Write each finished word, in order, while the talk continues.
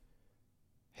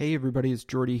Hey everybody, it's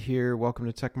Geordie here. Welcome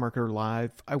to Tech Marketer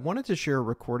Live. I wanted to share a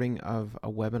recording of a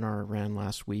webinar I ran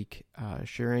last week,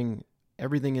 sharing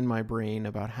everything in my brain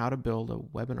about how to build a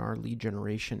webinar lead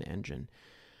generation engine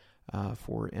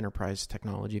for enterprise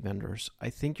technology vendors.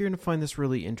 I think you're going to find this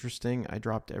really interesting. I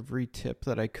dropped every tip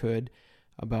that I could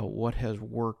about what has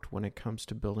worked when it comes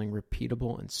to building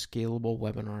repeatable and scalable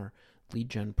webinar lead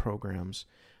gen programs.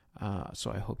 So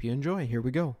I hope you enjoy. Here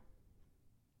we go.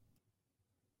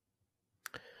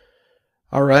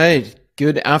 All right.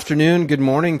 Good afternoon. Good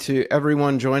morning to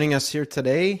everyone joining us here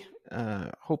today.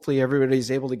 Hopefully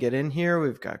everybody's able to get in here.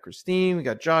 We've got Christine, we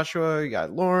got Joshua, we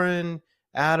got Lauren,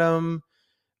 Adam,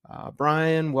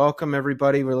 Brian. Welcome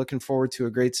everybody. We're looking forward to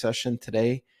a great session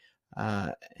today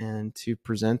and to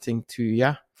presenting to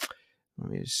you. Let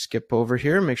me skip over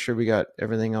here, make sure we got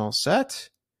everything all set.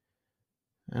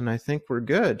 And I think we're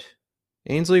good.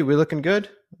 Ainsley, we looking good?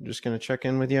 I'm just going to check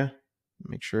in with you.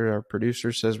 Make sure our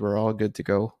producer says we're all good to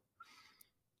go.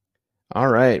 All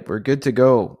right, we're good to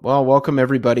go. Well, welcome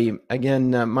everybody.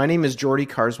 Again, my name is Geordie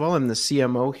Carswell. I'm the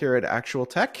CMO here at Actual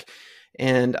Tech,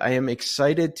 and I am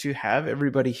excited to have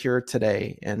everybody here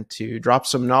today and to drop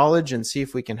some knowledge and see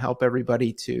if we can help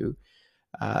everybody to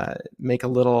make a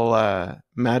little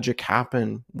magic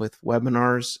happen with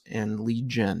webinars and lead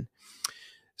gen.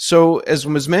 So as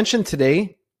was mentioned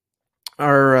today,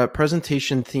 our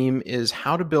presentation theme is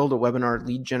how to build a webinar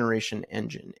lead generation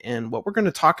engine. And what we're going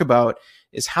to talk about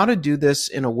is how to do this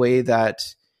in a way that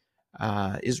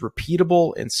is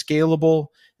repeatable and scalable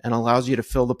and allows you to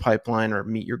fill the pipeline or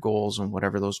meet your goals and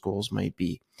whatever those goals might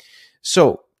be.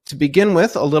 So to begin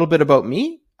with, a little bit about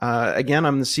me. Again,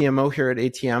 I'm the CMO here at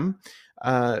ATM.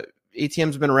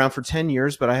 ATM's been around for 10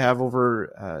 years, but I have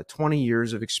over 20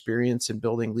 years of experience in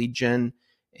building lead gen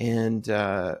and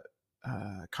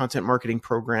content marketing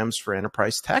programs for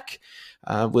enterprise tech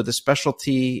with a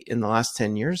specialty in the last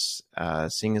 10 years,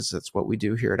 seeing as that's what we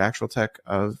do here at Actual Tech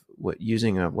of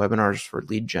using webinars for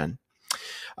lead gen.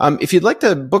 If you'd like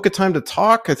to book a time to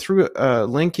talk, I threw a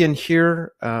link in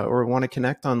here or want to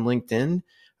connect on LinkedIn,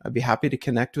 I'd be happy to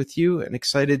connect with you and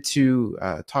excited to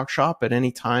talk shop at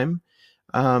any time.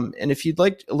 And if you'd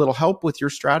like a little help with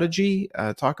your strategy,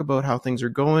 talk about how things are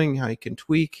going, how you can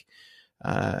tweak,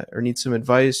 or need some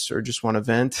advice or just want to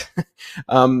vent,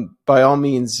 by all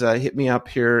means, hit me up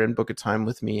here and book a time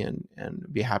with me and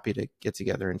be happy to get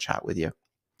together and chat with you.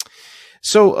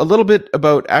 So a little bit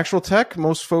about Actual Tech.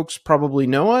 Most folks probably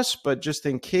know us, but just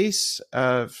in case,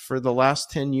 for the last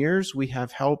 10 years, we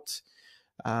have helped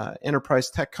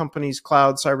enterprise tech companies,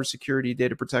 cloud, cybersecurity,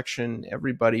 data protection,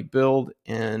 everybody build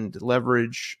and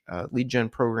leverage lead gen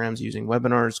programs using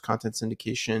webinars, content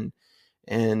syndication,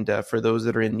 and for those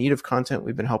that are in need of content,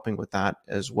 we've been helping with that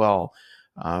as well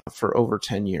for over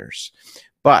 10 years.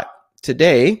 But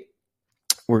today,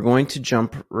 we're going to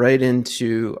jump right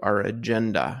into our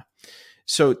agenda.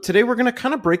 So today, we're going to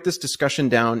kind of break this discussion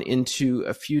down into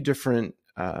a few different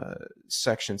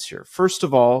sections here. First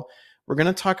of all, we're going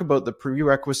to talk about the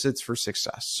prerequisites for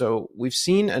success. So we've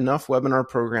seen enough webinar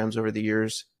programs over the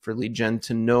years for lead gen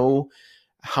to know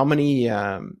how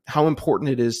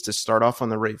important it is to start off on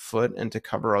the right foot and to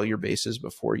cover all your bases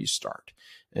before you start.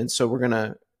 And so we're going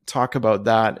to talk about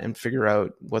that and figure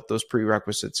out what those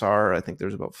prerequisites are. I think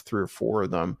there's about 3 or 4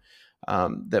 of them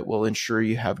that will ensure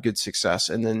you have good success.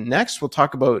 And then next, we'll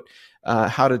talk about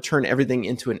how to turn everything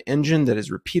into an engine that is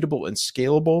repeatable and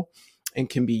scalable and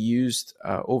can be used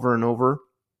over and over.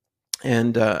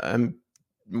 And I'm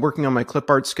working on my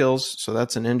clip art skills, so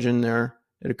that's an engine there.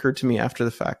 It occurred to me after the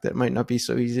fact that it might not be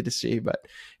so easy to see, but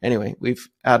anyway, we've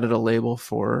added a label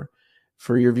for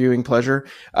your viewing pleasure.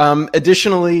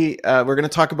 Additionally, we're going to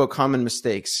talk about common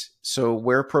mistakes. So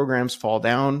where programs fall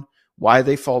down, why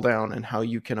they fall down, and how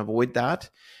you can avoid that.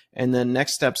 And then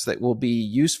next steps that will be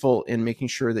useful in making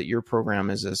sure that your program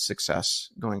is a success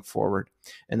going forward.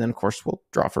 And then, of course, we'll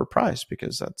draw for a prize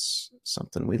because that's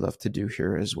something we love to do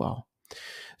here as well.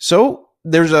 So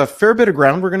there's a fair bit of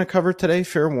ground we're going to cover today,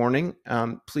 fair warning.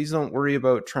 Please don't worry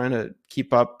about trying to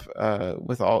keep up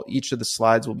with each of the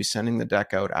slides. We'll be sending the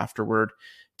deck out afterward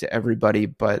to everybody.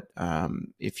 But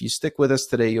if you stick with us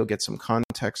today, you'll get some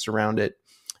context around it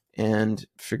and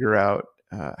figure out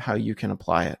how you can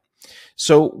apply it.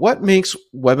 So what makes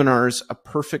webinars a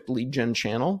perfect lead gen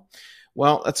channel?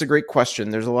 Well, that's a great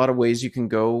question. There's a lot of ways you can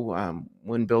go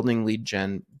when building lead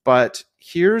gen, but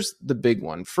here's the big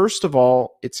one. First of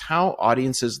all, it's how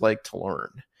audiences like to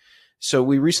learn. So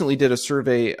we recently did a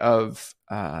survey of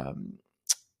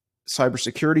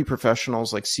cybersecurity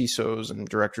professionals like CISOs and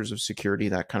directors of security,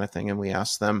 that kind of thing, and we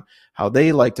asked them how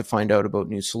they like to find out about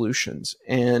new solutions.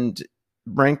 And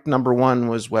ranked number 1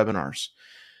 was webinars.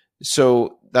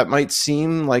 So that might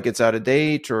seem like it's out of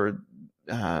date, or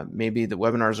maybe the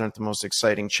webinars aren't the most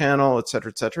exciting channel, et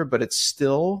cetera, but it's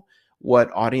still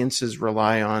what audiences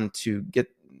rely on to get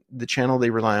the channel they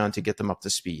rely on to get them up to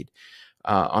speed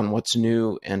on what's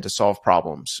new and to solve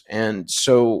problems. And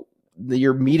so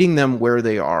you're meeting them where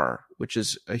they are, which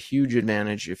is a huge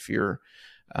advantage if you're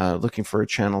looking for a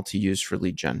channel to use for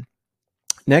lead gen.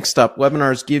 Next up,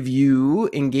 webinars give you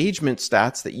engagement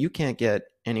stats that you can't get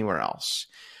anywhere else.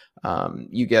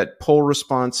 You get poll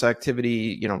response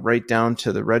activity, right down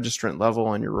to the registrant level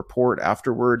on your report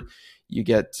afterward. You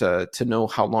get to know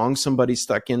how long somebody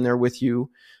stuck in there with you.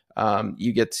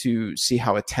 You get to see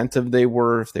how attentive they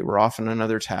were, if they were off in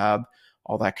another tab,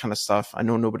 all that kind of stuff. I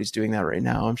know nobody's doing that right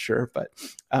now, I'm sure, but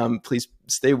please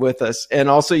stay with us. And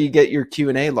also you get your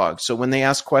Q&A log. So when they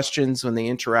ask questions, when they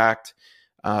interact,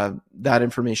 that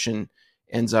information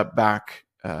ends up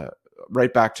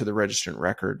right back to the registrant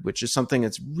record, which is something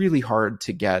that's really hard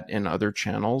to get in other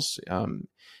channels.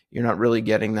 You're not really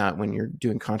getting that when you're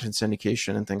doing content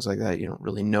syndication and things like that. You don't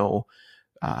really know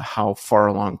how far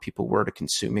along people were to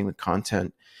consuming the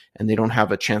content, and they don't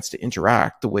have a chance to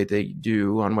interact the way they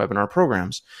do on webinar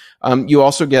programs. You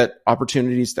also get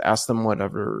opportunities to ask them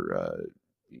whatever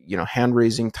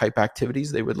hand-raising type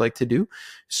activities they would like to do.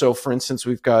 So for instance,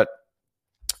 we've got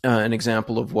an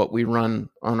example of what we run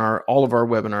on all of our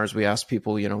webinars. We ask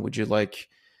people, would you like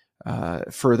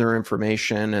further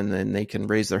information, and then they can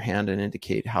raise their hand and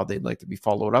indicate how they'd like to be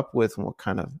followed up with and what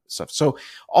kind of stuff. So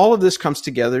all of this comes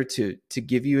together to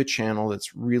give you a channel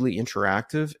that's really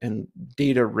interactive and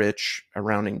data rich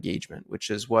around engagement,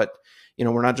 which is what,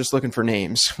 we're not just looking for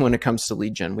names when it comes to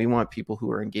lead gen. We want people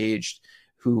who are engaged,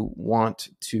 who want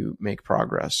to make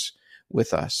progress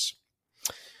with us.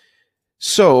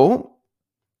 So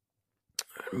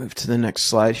move to the next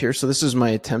slide here. So this is my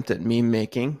attempt at meme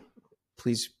making.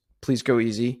 Please go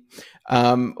easy.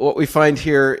 What we find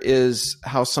here is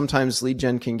how sometimes lead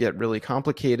gen can get really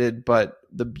complicated, but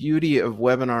the beauty of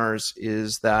webinars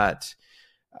is that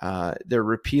they're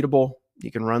repeatable.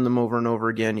 You can run them over and over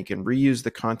again. You can reuse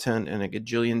the content in a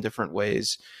gajillion different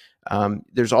ways.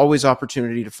 There's always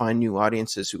opportunity to find new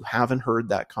audiences who haven't heard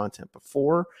that content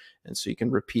before, and so you can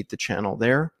repeat the channel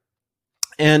there.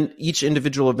 And each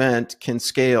individual event can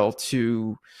scale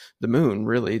to the moon,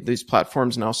 really. These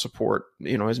platforms now support,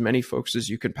 as many folks as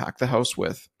you can pack the house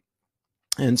with.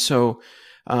 And so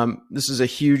this is a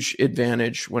huge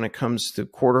advantage when it comes to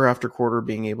quarter after quarter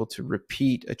being able to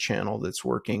repeat a channel that's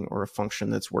working or a function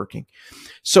that's working.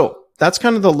 So that's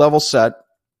kind of the level set.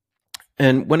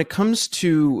 And when it comes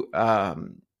to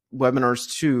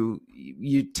webinars too,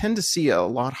 you tend to see a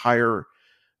lot higher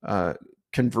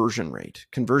conversion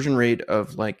rate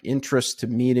of like interest to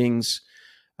meetings.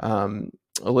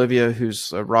 Olivia,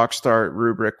 who's a rock star at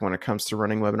Rubrik when it comes to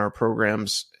running webinar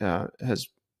programs, has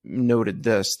noted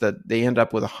this, that they end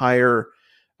up with a higher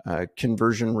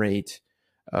conversion rate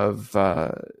of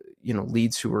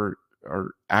leads who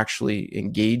are actually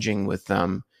engaging with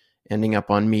them, ending up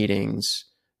on meetings.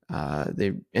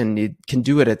 They can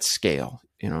do it at scale.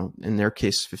 In their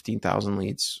case, 15,000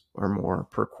 leads or more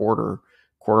per quarter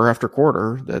after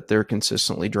quarter, that they're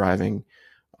consistently driving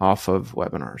off of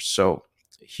webinars. So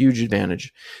huge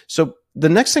advantage. So the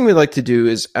next thing we'd like to do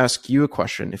is ask you a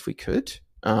question, if we could.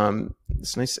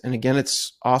 It's nice. And again,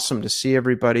 it's awesome to see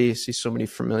everybody. I see so many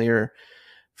familiar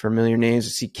names. I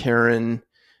see Karen,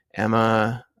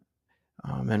 Emma,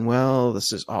 Manuel.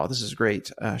 This is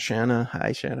great. Shanna.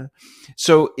 Hi, Shanna.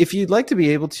 So if you'd like to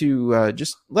be able to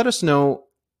just let us know,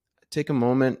 take a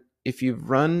moment, if you've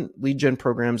run lead gen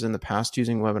programs in the past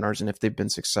using webinars and if they've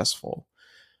been successful.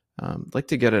 I'd like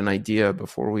to get an idea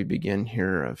before we begin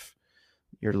here of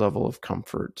your level of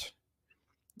comfort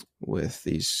with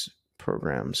these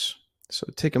programs. So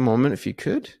take a moment, if you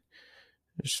could,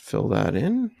 just fill that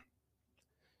in.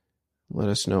 Let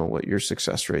us know what your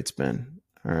success rate's been.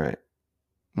 All right.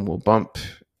 And we'll bump,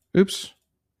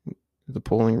 the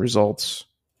polling results.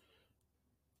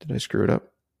 Did I screw it up?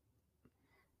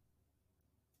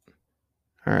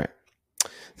 All right.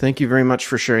 Thank you very much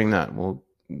for sharing that. We'll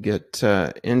get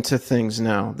into things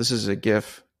now. This is a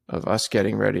GIF of us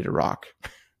getting ready to rock.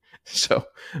 So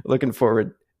looking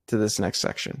forward to this next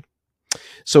section.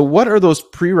 So what are those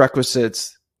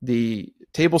prerequisites, the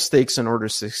table stakes in order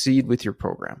to succeed with your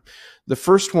program? The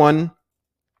first one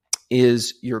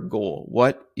is your goal.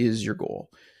 What is your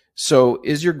goal? So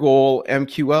is your goal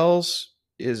MQLs?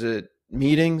 Is it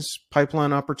meetings,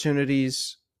 pipeline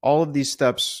opportunities? All of these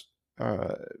steps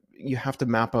you have to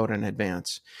map out in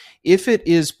advance. If it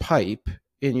is pipe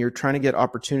and you're trying to get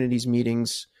opportunities,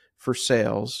 meetings for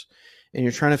sales, and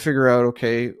you're trying to figure out,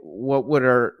 okay, what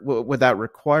would that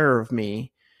require of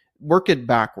me? work it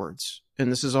backwards.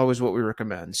 And this is always what we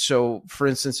recommend. So for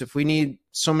instance, if we need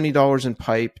so many dollars in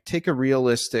pipe, take a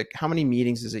realistic, how many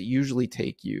meetings does it usually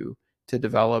take you to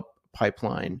develop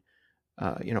pipeline,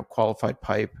 qualified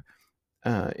pipe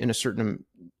in a certain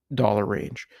dollar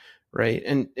range, right?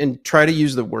 And try to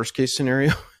use the worst case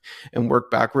scenario and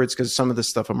work backwards, because some of the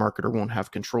stuff a marketer won't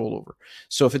have control over.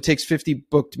 So if it takes 50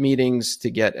 booked meetings to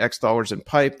get X dollars in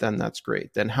pipe, then that's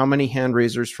great. Then how many hand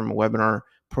raisers from a webinar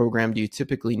program do you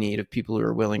typically need of people who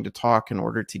are willing to talk in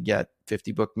order to get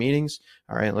 50 booked meetings?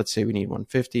 All right, let's say we need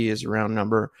 150 as a round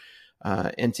number.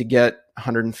 And to get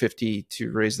 150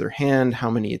 to raise their hand,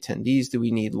 how many attendees do we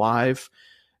need live?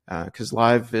 Because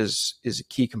live is a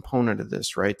key component of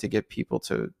this, right? To get people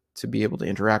to be able to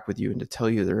interact with you and to tell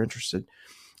you they're interested.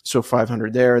 So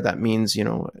 500 there, that means,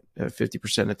 a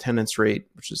 50% attendance rate,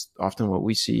 which is often what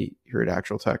we see here at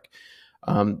Actual Tech.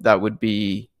 That would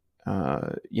be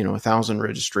 1,000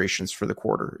 registrations for the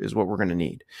quarter is what we're going to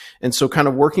need. And so kind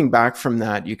of working back from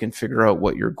that, you can figure out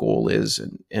what your goal is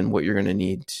and what you're going to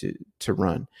need to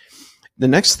run. The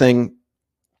next thing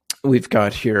we've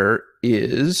got here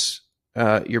is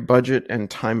your budget and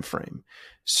time frame.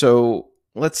 So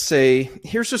let's say,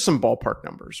 here's just some ballpark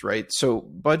numbers, right? So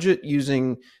budget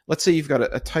using, let's say you've got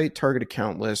a tight target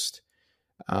account list,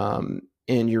 and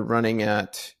you're running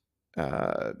at,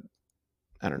 say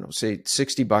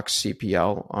 $60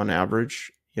 CPL on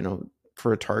average,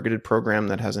 for a targeted program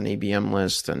that has an ABM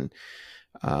list and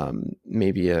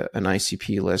maybe an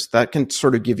ICP list. That can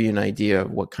sort of give you an idea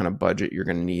of what kind of budget you're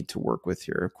going to need to work with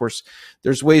here. Of course,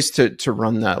 there's ways to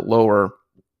run that lower.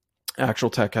 Actual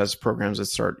Tech has programs that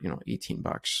start,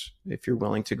 $18 if you're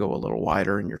willing to go a little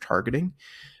wider in your targeting,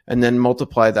 and then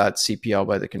multiply that CPL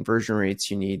by the conversion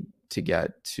rates you need to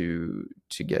get you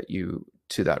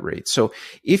to that rate. So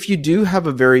if you do have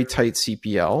a very tight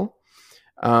CPL,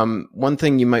 one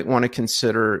thing you might want to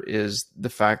consider is the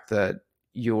fact that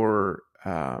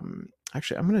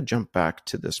actually, I'm going to jump back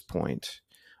to this point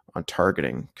on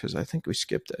targeting because I think we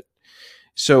skipped it.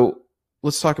 So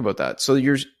let's talk about that. So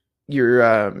your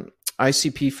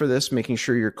ICP for this, making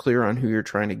sure you're clear on who you're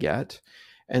trying to get.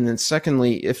 And then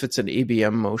secondly, if it's an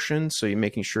ABM motion, so you're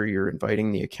making sure you're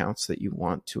inviting the accounts that you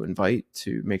want to invite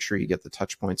to make sure you get the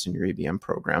touch points in your ABM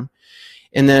program.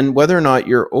 And then whether or not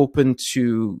you're open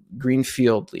to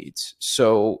greenfield leads.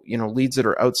 So, leads that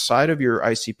are outside of your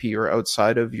ICP or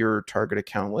outside of your target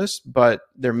account list, but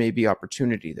there may be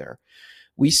opportunity there.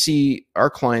 We see our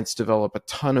clients develop a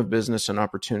ton of business and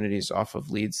opportunities off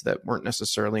of leads that weren't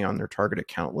necessarily on their target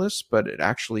account list, but it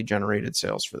actually generated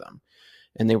sales for them.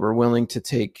 And they were willing to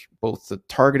take both the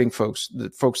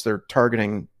folks they're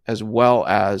targeting, as well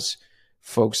as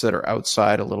folks that are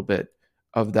outside a little bit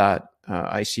of that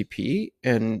ICP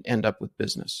and end up with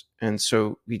business. And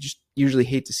so we just usually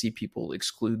hate to see people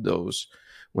exclude those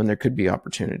when there could be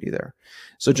opportunity there.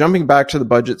 So jumping back to the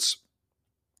budgets,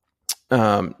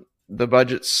 you've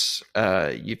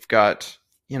got,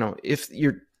 if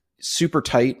you're super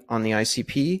tight on the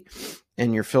ICP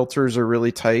and your filters are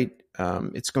really tight,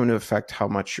 it's going to affect how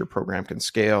much your program can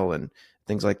scale and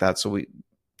things like that. So it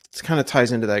kind of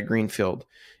ties into that greenfield.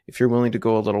 If you're willing to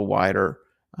go a little wider,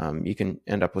 you can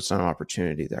end up with some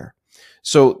opportunity there.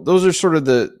 So those are sort of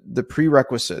the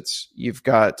prerequisites. You've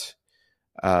got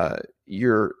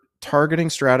your targeting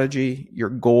strategy, your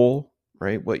goal,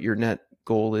 right? What your net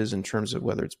goal is in terms of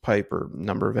whether it's pipe or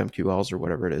number of MQLs or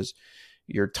whatever it is,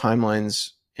 your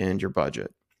timelines, and your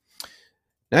budget.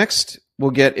 Next,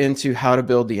 we'll get into how to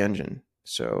build the engine.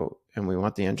 And we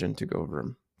want the engine to go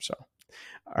vroom.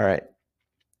 All right.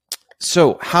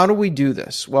 So how do we do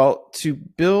this? Well, to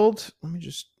build, let me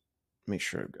just make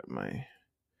sure I've got my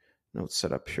notes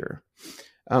set up here.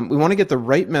 We want to get the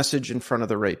right message in front of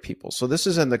the right people. So this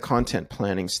is in the content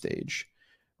planning stage,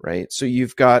 right? So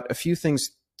you've got a few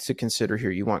things to consider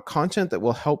here. You want content that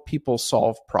will help people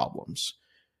solve problems,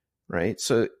 right?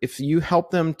 So if you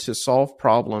help them to solve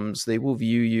problems, they will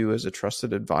view you as a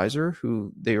trusted advisor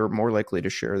who they are more likely to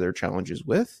share their challenges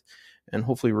with and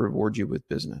hopefully reward you with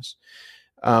business.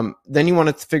 Then you want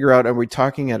to figure out, are we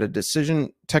talking at a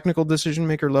technical decision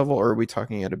maker level, or are we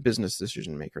talking at a business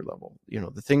decision maker level?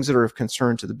 The things that are of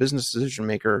concern to the business decision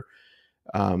maker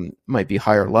might be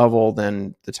higher level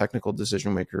than the technical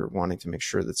decision maker wanting to make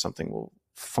sure that something will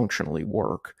functionally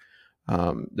work.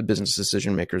 The business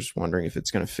decision maker is wondering if it's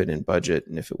going to fit in budget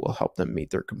and if it will help them meet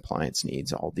their compliance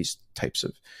needs, all these types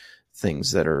of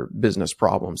things that are business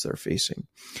problems they're facing.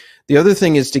 The other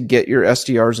thing is to get your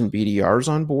SDRs and BDRs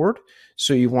on board.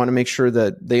 So you want to make sure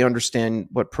that they understand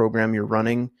what program you're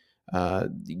running,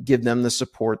 give them the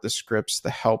support, the scripts, the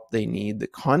help they need, the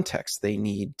context they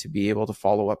need to be able to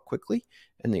follow up quickly.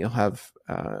 And you'll have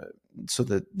so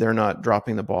that they're not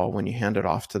dropping the ball when you hand it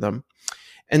off to them.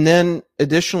 And then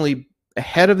additionally,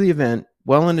 ahead of the event,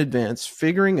 well in advance,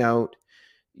 figuring out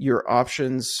your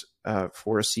options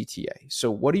for a CTA.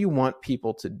 So what do you want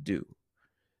people to do?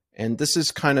 And this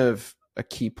is kind of a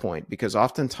key point, because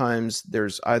oftentimes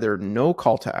there's either no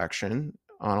call to action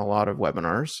on a lot of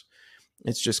webinars.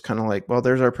 It's just kind of like, well,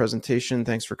 there's our presentation.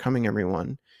 Thanks for coming,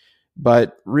 everyone.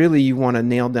 But really, you want to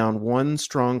nail down one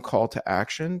strong call to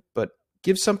action, but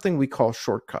give something we call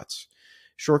shortcuts.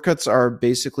 Shortcuts are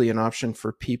basically an option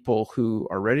for people who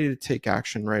are ready to take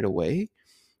action right away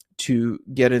to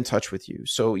get in touch with you.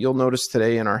 So you'll notice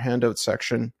today in our handout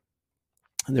section,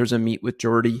 there's a Meet with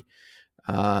Geordie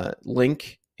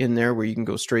link in there where you can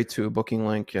go straight to a booking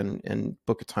link and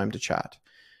book a time to chat,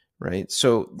 right?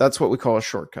 So that's what we call a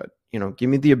shortcut. Give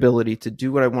me the ability to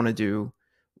do what I want to do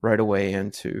right away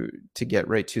and to get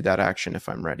right to that action if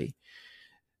I'm ready.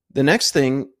 The next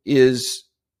thing is,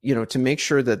 to make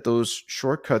sure that those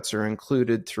shortcuts are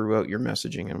included throughout your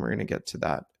messaging. And we're going to get to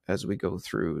that as we go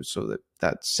through, so that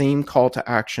that same call to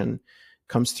action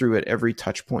comes through at every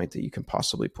touch point that you can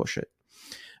possibly push it.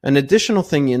 An additional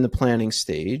thing in the planning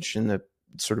stage, in the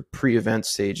sort of pre-event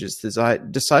stage, is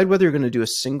decide whether you're going to do a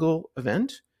single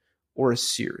event or a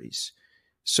series.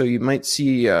 So you might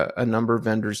see a number of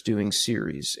vendors doing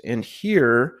series. And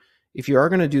here, if you are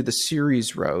going to do the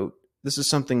series route, this is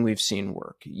something we've seen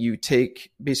work. You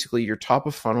take basically your top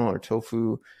of funnel or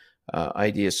tofu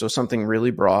idea, so something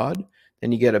really broad,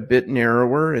 then you get a bit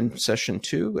narrower in session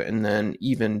 2, and then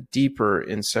even deeper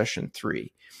in session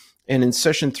 3. And in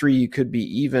session 3, you could be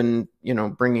even,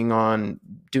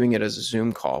 doing it as a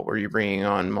Zoom call where you're bringing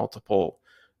on multiple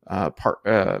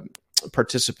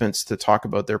participants to talk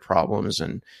about their problems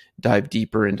and dive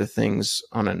deeper into things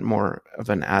on a more of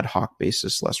an ad hoc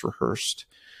basis, less rehearsed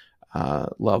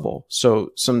level.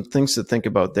 So some things to think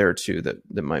about there too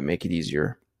that might make it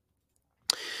easier.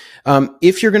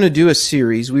 If you're going to do a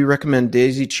series, we recommend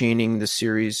daisy chaining the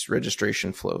series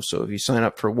registration flow. So if you sign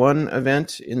up for one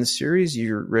event in the series,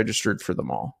 you're registered for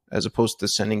them all, as opposed to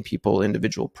sending people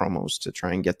individual promos to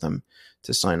try and get them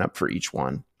to sign up for each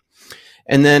one.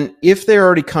 And then if they're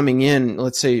already coming in,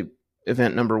 let's say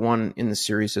event number 1 in the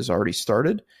series has already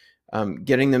started,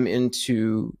 getting them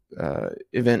into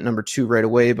event number 2 right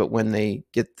away. But when they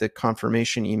get the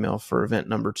confirmation email for event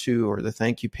number 2 or the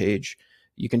thank you page,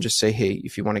 you can just say, hey,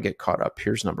 if you want to get caught up,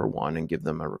 here's number 1, and give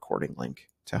them a recording link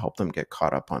to help them get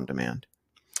caught up on demand.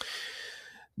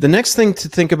 The next thing to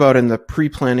think about in the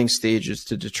pre-planning stage is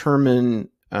to determine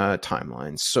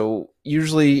timelines. So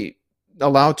usually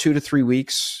allow 2 to 3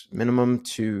 weeks minimum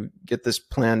to get this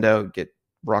planned out, get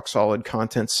rock solid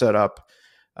content set up,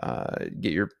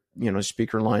 get your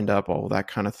speaker lined up, all that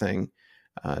kind of thing,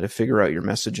 to figure out your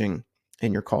messaging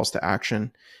and your calls to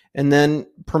action. And then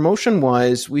promotion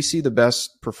wise, we see the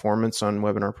best performance on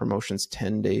webinar promotions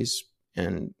 10 days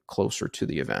and closer to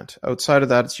the event. Outside of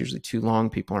that, it's usually too long.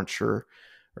 People aren't sure,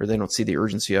 or they don't see the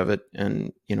urgency of it.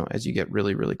 And, as you get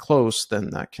really, really close, then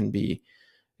that can be,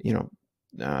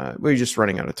 we're just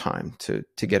running out of time to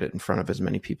get it in front of as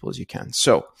many people as you can.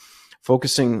 So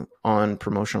focusing on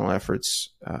promotional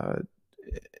efforts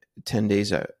 10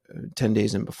 days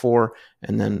and before,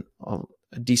 and then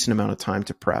a decent amount of time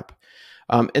to prep.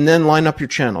 And then line up your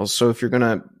channels. So if you're going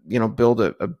to, build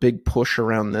a big push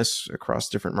around this across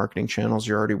different marketing channels,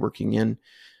 you're already working in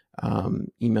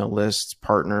email lists,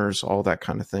 partners, all that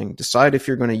kind of thing. Decide if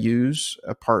you're going to use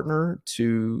a partner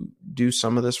to do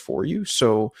some of this for you.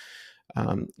 So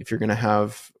if you're going to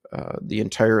have the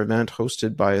entire event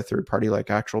hosted by a third party like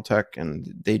Actual Tech, and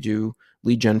they do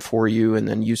lead gen for you, and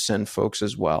then you send folks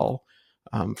as well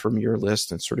from your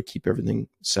list and sort of keep everything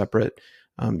separate,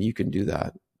 you can do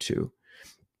that too.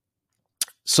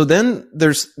 So then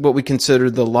there's what we consider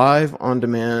the live,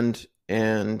 on-demand,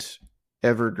 and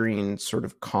evergreen sort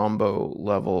of combo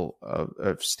level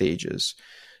of stages.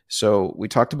 So we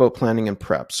talked about planning and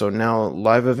prep. So now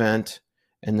live event,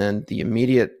 and then the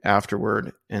immediate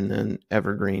afterward, and then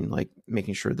evergreen, like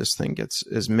making sure this thing gets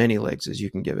as many legs as you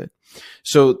can give it.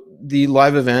 So the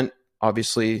live event,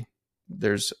 obviously,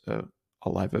 there's a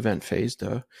live event phase.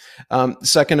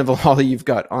 Second of all, you've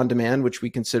got on demand, which we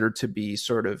consider to be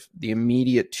sort of the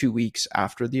immediate 2 weeks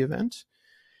after the event.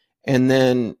 And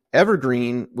then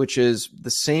evergreen, which is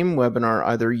the same webinar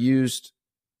either used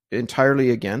entirely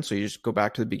again. So you just go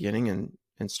back to the beginning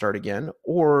and start again,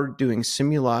 or doing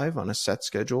simu-live on a set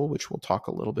schedule, which we'll talk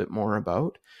a little bit more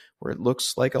about, where it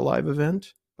looks like a live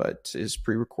event, but is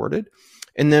pre-recorded.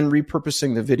 And then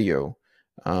repurposing the video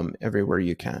everywhere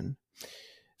you can.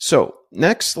 So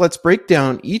next, let's break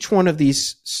down each one of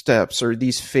these steps, or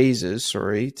these phases,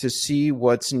 to see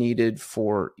what's needed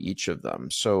for each of them.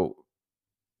 So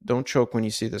don't choke when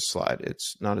you see this slide.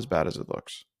 It's not as bad as it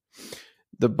looks.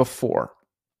 The before.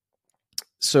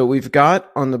 So we've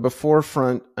got on the before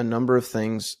front a number of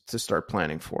things to start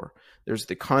planning for. There's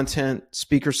the content,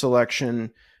 speaker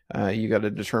selection. You got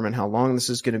to determine how long this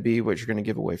is going to be, what you're going to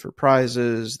give away for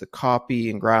prizes, the copy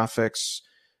and graphics,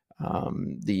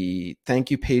 the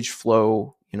thank you page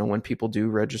flow. When people do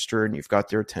register and you've got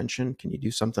their attention, can you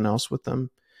do something else with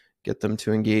them? Get them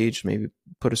to engage, maybe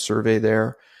put a survey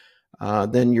there.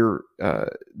 Then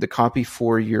the copy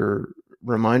for your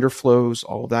reminder flows,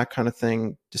 all of that kind of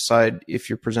thing. Decide if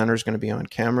your presenter is going to be on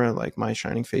camera, like my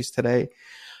shining face today,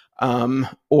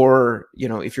 or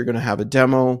if you're going to have a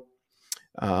demo,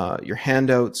 your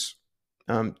handouts,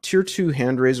 tier 2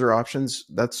 hand raiser options.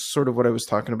 That's sort of what I was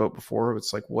talking about before.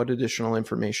 It's like, what additional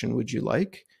information would you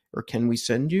like, or can we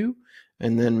send you?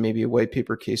 And then maybe a white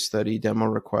paper case study, demo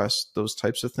request, those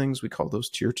types of things. We call those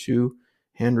tier 2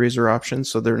 hand raiser options.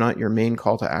 So they're not your main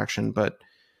call to action, but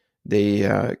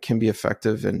they can be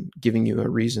effective in giving you a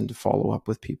reason to follow up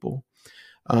with people.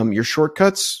 Your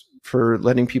shortcuts for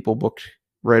letting people book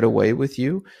right away with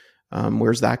you.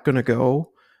 Where's that going to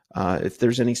go? If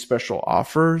there's any special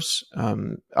offers,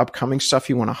 upcoming stuff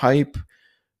you want to hype,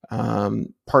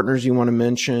 partners you want to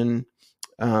mention.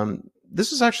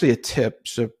 This is actually a tip.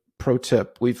 So pro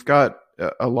tip, we've got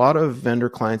a lot of vendor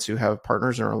clients who have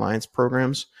partners or alliance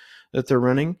programs that they're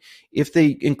running. If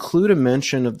they include a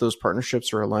mention of those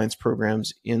partnerships or alliance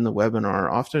programs in the webinar,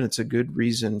 often it's a good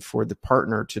reason for the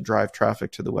partner to drive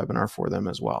traffic to the webinar for them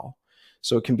as well.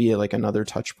 So it can be like another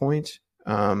touch point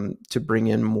to bring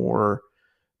in more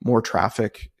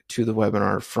traffic to the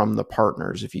webinar from the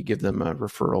partners. If you give them a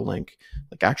referral link,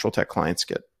 like Actual Tech clients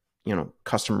get,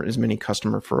 as many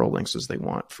customer referral links as they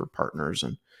want for partners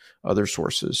and other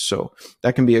sources. So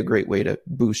that can be a great way to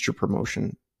boost your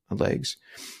promotion legs.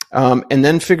 And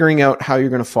then figuring out how you're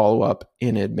going to follow up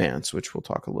in advance, which we'll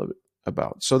talk a little bit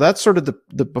about. So that's sort of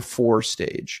the before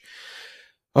stage.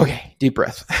 Okay, deep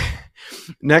breath.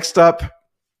 Next up,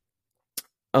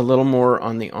 a little more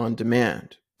on the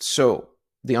on-demand. So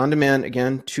the on-demand,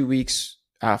 again, 2 weeks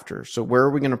after. So where are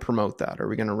we going to promote that? Are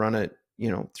we going to run it,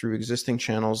 through existing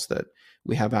channels that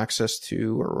we have access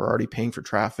to, or we're already paying for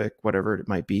traffic, whatever it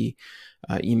might be,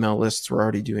 email lists we're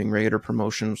already doing regular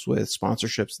promotions with,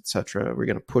 sponsorships, etc. We're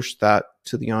going to push that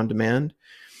to the on-demand.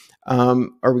 Are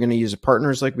we going to use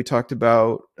partners like we talked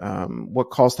about? What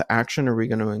calls to action are we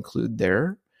going to include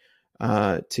there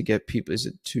to get people? Is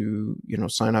it to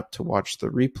sign up to watch the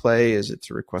replay? Is it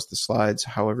to request the slides?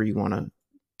 However you want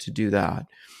to do that.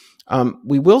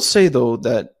 We will say though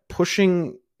that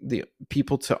pushing the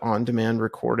people to on-demand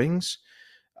recordings,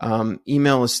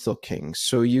 email is still king.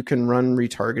 So you can run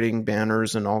retargeting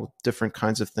banners and all different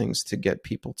kinds of things to get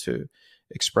people to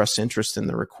express interest in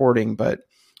the recording. But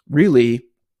really,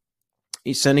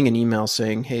 sending an email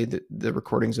saying, hey, the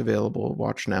recording's available,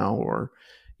 watch now, or,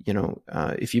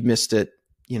 if you missed it,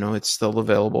 it's still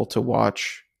available to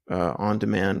watch on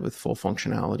demand with full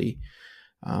functionality.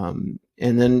 And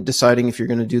then deciding if you're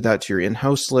going to do that to your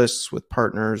in-house lists with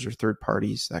partners or third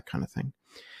parties, that kind of thing.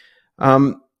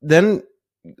 Then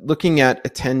looking at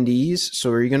attendees.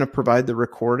 So are you going to provide the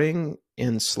recording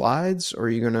in slides, or are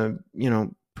you going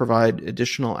to, provide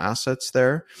additional assets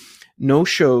there? No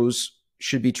shows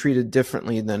should be treated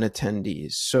differently than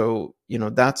attendees. So,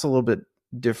 that's a little bit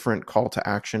different call to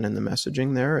action in the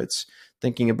messaging there. It's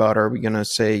thinking about, are we going to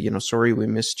say, sorry, we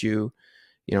missed you.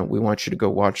 We want you to go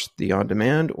watch the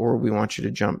on-demand, or we want you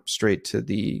to jump straight to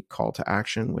the call to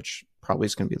action, which probably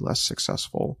is going to be less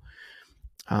successful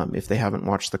if they haven't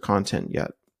watched the content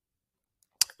yet.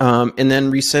 And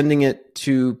then resending it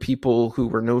to people who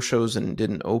were no-shows and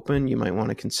didn't open. You might want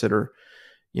to consider,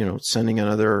 sending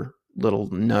another little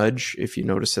nudge if you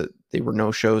notice that they were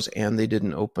no-shows and they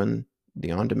didn't open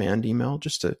the on-demand email,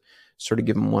 just to sort of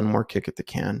give them one more kick at the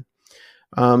can.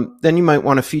 Then you might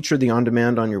want to feature the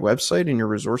on-demand on your website in your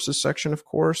resources section, of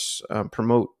course,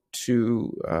 promote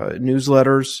to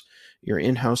newsletters, your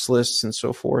in-house lists, and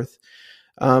so forth.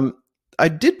 I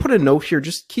did put a note here,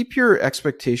 just keep your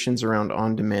expectations around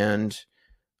on-demand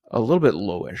a little bit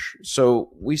lowish.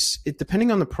 So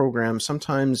depending on the program,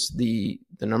 sometimes the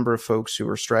number of folks who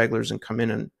are stragglers and come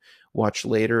in and watch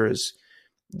later is,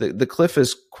 the cliff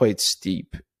is quite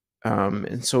steep.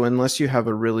 And so unless you have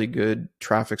a really good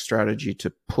traffic strategy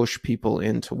to push people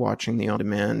into watching the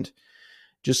on-demand,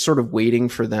 just sort of waiting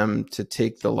for them to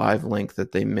take the live link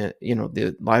that they missed,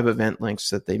 the live event links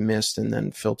that they missed, and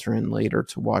then filter in later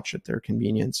to watch at their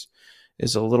convenience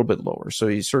is a little bit lower. So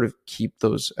you sort of keep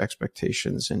those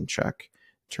expectations in check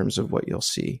in terms of what you'll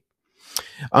see.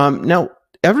 Now,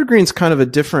 Evergreen's kind of a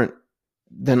different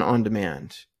than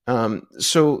on-demand.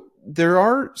 So there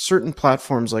are certain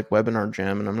platforms like Webinar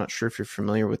Jam, and I'm not sure if you're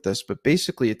familiar with this, but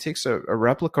basically it takes a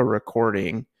replica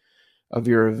recording of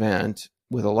your event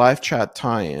with a live chat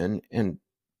tie-in and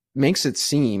makes it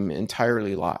seem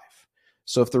entirely live.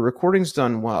 So if the recording's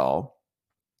done well,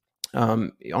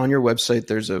 on your website,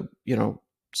 there's a,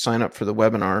 sign up for the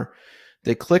webinar.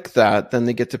 They click that, then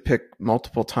they get to pick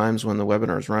multiple times when the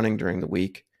webinar is running during the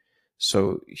week.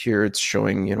 So here it's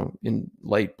showing, in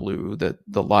light blue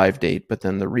the live date, but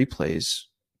then the replays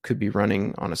could be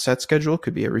running on a set schedule,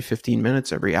 could be every 15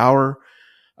 minutes, every hour,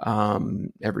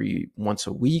 every once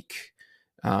a week,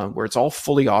 where it's all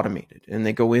fully automated. And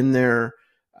they go in there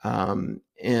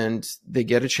and they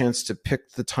get a chance to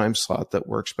pick the time slot that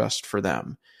works best for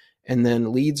them. And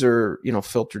then leads are,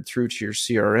 filtered through to your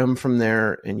CRM from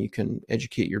there, and you can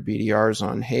educate your BDRs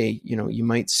on, hey, you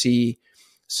might see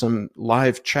some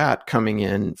live chat coming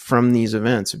in from these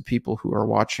events of people who are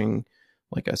watching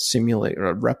like a simulate or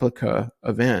a replica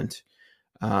event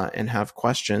and have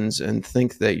questions and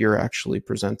think that you're actually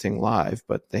presenting live,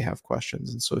 but they have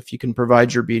questions. And so if you can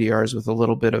provide your BDRs with a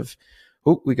little bit of,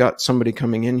 oh, we got somebody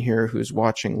coming in here who's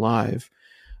watching live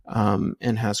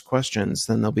and has questions,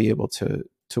 then they'll be able to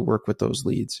work with those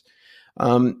leads.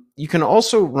 You can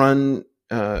also run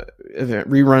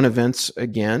rerun events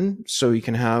again. So you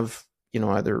can have,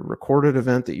 either a recorded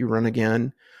event that you run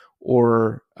again,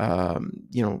 or,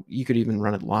 you could even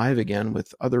run it live again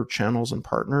with other channels and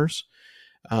partners.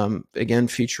 Again,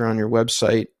 feature on your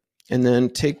website, and then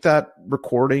take that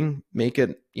recording, make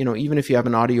it, even if you have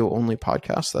an audio only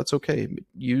podcast, that's okay.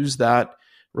 Use that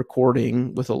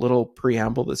recording with a little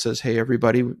preamble that says, hey,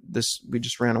 everybody, we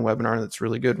just ran a webinar that's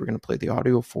really good. We're going to play the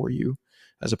audio for you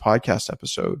as a podcast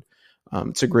episode.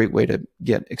 It's a great way to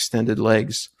get extended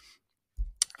legs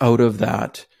out of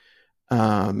that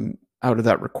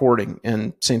recording.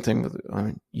 And same thing with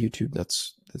YouTube.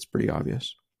 That's pretty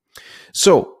obvious.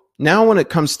 So now when it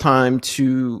comes time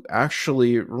to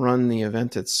actually run the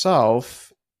event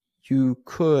itself, you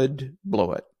could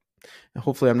blow it. And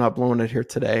hopefully I'm not blowing it here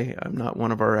today. I'm not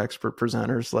one of our expert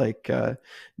presenters like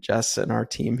Jess and our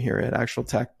team here at Actual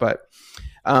Tech. But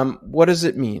what does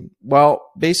it mean?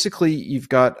 Well, basically, you've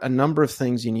got a number of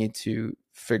things you need to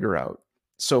figure out.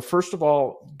 So first of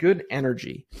all, good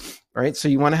energy, right? So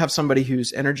you want to have somebody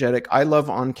who's energetic. I love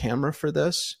on camera for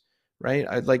this, right?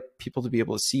 I'd like people to be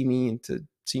able to see me and to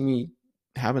see me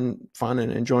having fun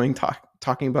and enjoying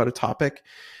talking about a topic.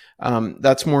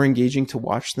 That's more engaging to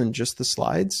watch than just the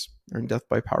slides or death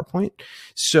by PowerPoint.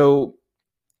 So,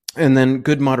 and then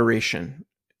good moderation,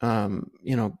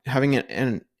 having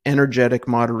an energetic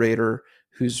moderator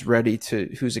who's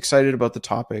excited about the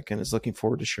topic and is looking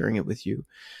forward to sharing it with you.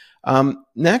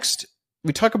 Next,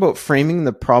 we talk about framing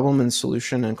the problem and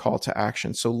solution and call to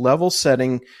action. So level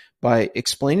setting by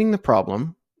explaining the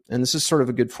problem, and this is sort of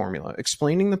a good formula,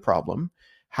 explaining the problem.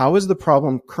 How is the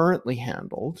problem currently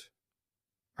handled?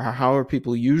 Or how are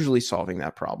people usually solving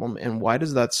that problem? And why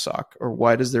does that suck? Or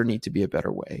why does there need to be a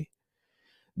better way?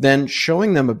 Then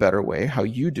showing them a better way, how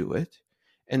you do it,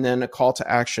 and then a call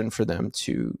to action for them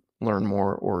to learn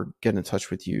more or get in touch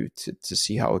with you to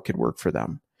see how it could work for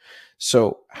them.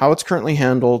 So how it's currently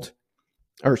handled,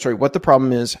 what the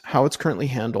problem is, how it's currently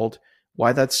handled,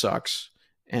 why that sucks,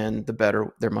 and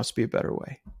there must be a better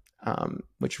way,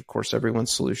 which of course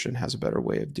everyone's solution has a better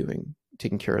way of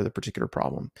taking care of the particular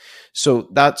problem. So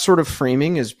that sort of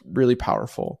framing is really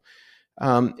powerful,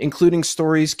 including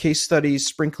stories, case studies,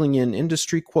 sprinkling in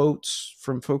industry quotes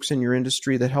from folks in your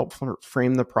industry that help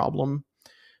frame the problem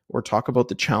or talk about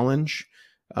the challenge,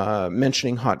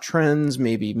 mentioning hot trends,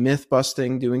 maybe myth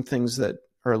busting, doing things that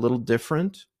are a little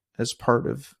different as part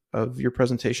of your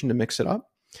presentation to mix it up.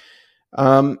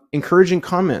 Encouraging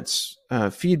comments,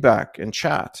 feedback, and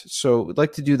chat. So we'd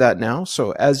like to do that now.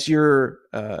 So as you're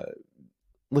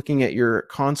looking at your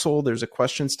console, there's a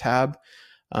questions tab.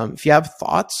 If you have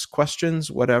thoughts,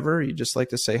 questions, whatever, you just like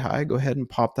to say hi, go ahead and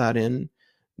pop that in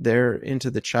there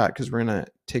into the chat, because we're going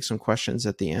to take some questions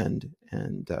at the end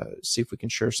and see if we can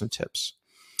share some tips.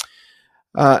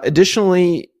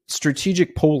 Additionally,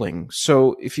 strategic polling.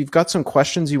 So if you've got some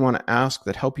questions you want to ask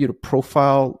that help you to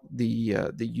profile the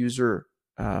user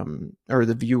or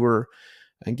the viewer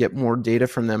and get more data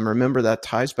from them, remember that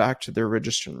ties back to their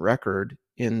registered record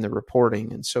in the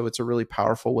reporting. And so it's a really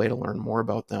powerful way to learn more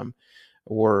about them,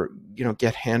 or,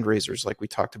 get hand raisers like we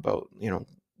talked about,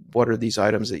 what are these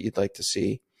items that you'd like to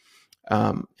see,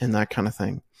 and that kind of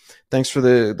thing. Thanks for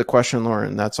the question,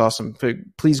 Lauren. That's awesome.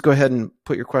 Please go ahead and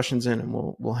put your questions in, and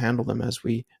we'll handle them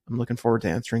I'm looking forward to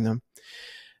answering them.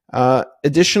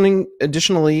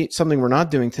 Additionally, something we're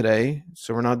not doing today,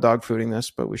 so we're not dog fooding this,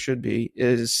 but we should be,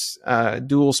 is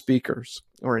dual speakers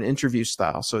or an interview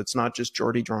style. So it's not just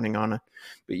Geordie droning on it,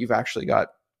 but you've actually got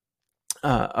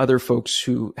other folks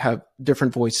who have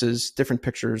different voices, different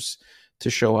pictures to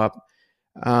show up.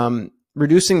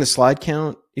 Reducing the slide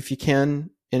count if you can,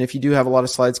 and if you do have a lot of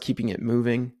slides, keeping it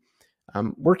moving.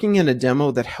 Working in a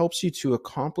demo that helps you to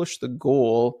accomplish the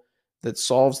goal that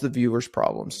solves the viewer's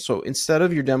problems. So instead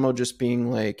of your demo just being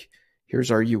like,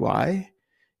 here's our UI,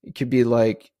 it could be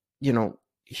like,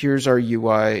 here's our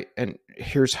UI and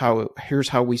here's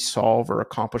how we solve or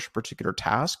accomplish a particular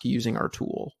task using our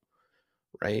tool,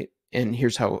 right? And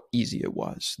here's how easy it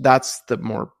was. That's the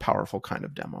more powerful kind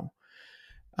of demo,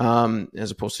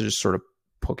 as opposed to just sort of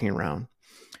poking around.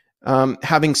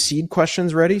 Having seed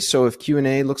questions ready. So if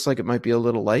Q&A looks like it might be a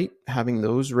little light, having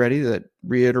those ready that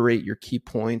reiterate your key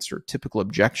points or typical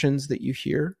objections that you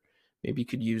hear, maybe you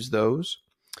could use those.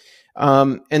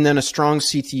 And then a strong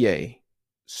CTA.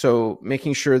 So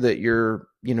making sure that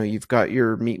you've got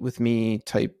your meet with me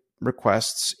type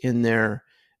requests in there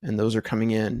and those are coming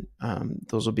in.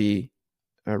 Those will be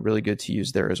really good to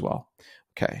use there as well.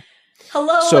 Okay.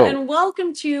 Hello, and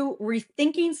welcome to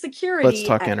Rethinking Security Let's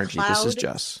Talk at Energy. Cloud This is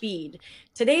Jess. Speed.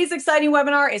 Today's exciting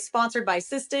webinar is sponsored by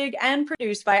Sysdig and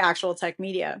produced by Actual Tech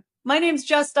Media. My name's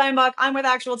Jess Steinbach. I'm with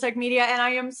Actual Tech Media, and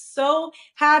I am so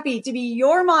happy to be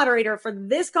your moderator for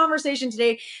this conversation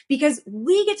today because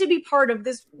we get to be part of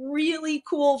this really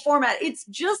cool format. It's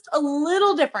just a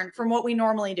little different from what we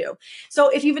normally do. So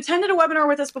if you've attended a webinar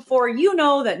with us before, you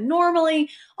know that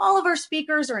normally all of our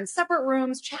speakers are in separate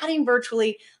rooms chatting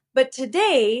virtually. But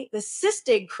today, the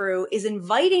Sysdig crew is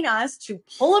inviting us to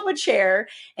pull up a chair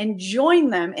and join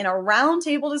them in a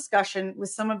roundtable discussion with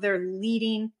some of their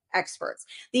leading experts.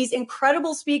 These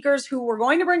incredible speakers who we're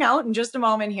going to bring out in just a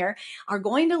moment here are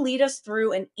going to lead us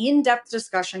through an in-depth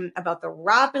discussion about the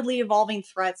rapidly evolving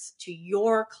threats to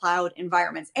your cloud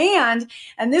environments. And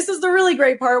this is the really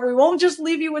great part, we won't just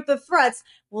leave you with the threats,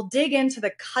 we'll dig into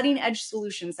the cutting edge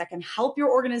solutions that can help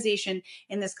your organization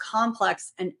in this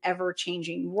complex and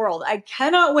ever-changing world. I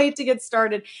cannot wait to get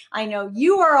started. I know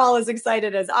you are all as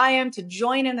excited as I am to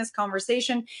join in this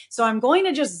conversation. So I'm going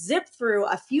to just zip through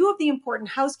a few of the important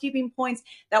housekeeping points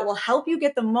that will help you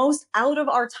get the most out of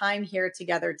our time here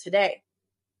together today.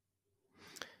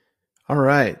 All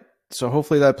right. So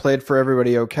hopefully that played for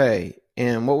everybody okay.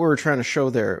 And what we were trying to show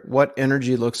there, what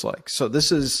energy looks like. So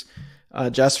this is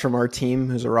Jess from our team,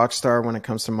 who's a rock star when it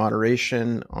comes to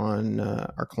moderation on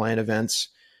our client events.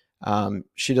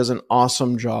 She does an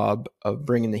awesome job of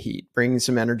bringing the heat, bringing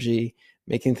some energy,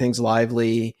 making things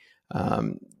lively.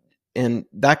 And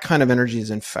that kind of energy is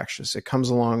infectious. It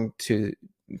comes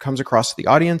across to the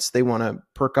audience. They want to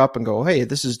perk up and go, hey,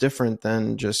 this is different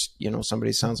than just,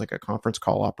 somebody sounds like a conference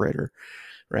call operator,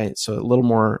 right? So a little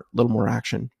more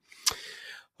action.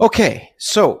 Okay.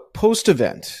 So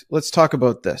post-event, let's talk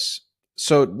about this.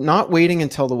 So not waiting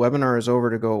until the webinar is over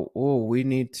to go, oh, we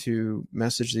need to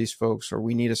message these folks or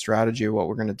we need a strategy of what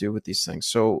we're going to do with these things.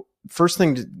 So first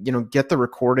thing, get the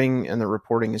recording and the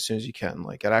reporting as soon as you can.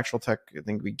 Like at Actual Tech, I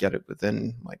think we get it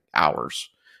within like hours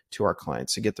to our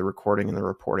clients to get the recording and the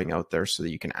reporting out there so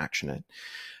that you can action it.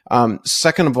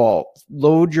 Second of all,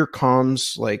 load your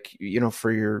comms, like,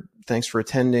 for your thanks for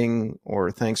attending or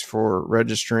thanks for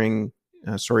registering.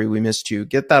 Sorry, we missed you.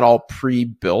 Get that all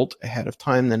pre-built ahead of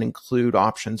time, then include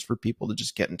options for people to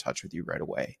just get in touch with you right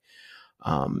away.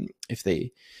 If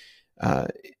they,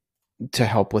 to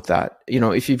help with that,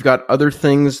 if you've got other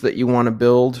things that you want to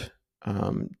build,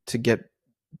 to get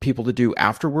people to do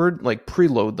afterward, like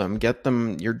preload them, get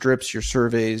them your drips, your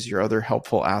surveys, your other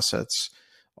helpful assets,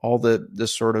 all the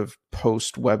sort of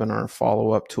post-webinar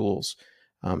follow-up tools,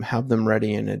 have them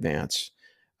ready in advance.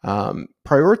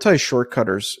 Prioritize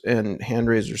shortcutters and hand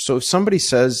raisers. So if somebody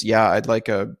says, yeah, I'd like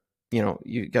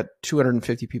you got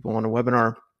 250 people on a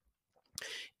webinar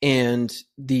and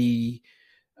the,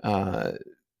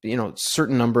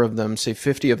 certain number of them, say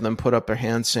 50 of them put up their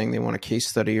hands saying they want a case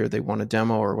study or they want a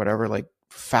demo or whatever, like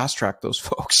fast track those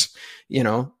folks,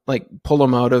 like pull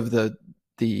them out of the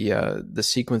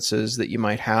sequences that you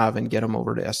might have and get them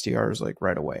over to SDRs like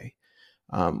right away.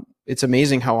 It's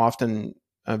amazing how often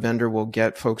a vendor will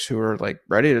get folks who are like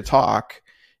ready to talk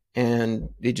and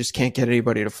they just can't get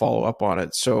anybody to follow up on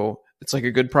it. So it's like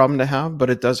a good problem to have,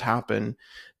 but it does happen,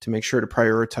 to make sure to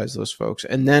prioritize those folks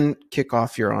and then kick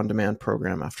off your on-demand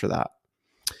program after that.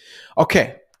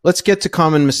 Okay, let's get to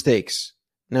common mistakes.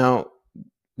 Now,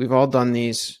 we've all done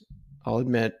these. I'll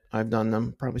admit I've done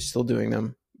them, probably still doing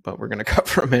them, but we're going to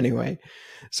cover them anyway.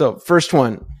 So first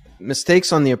one,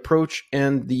 mistakes on the approach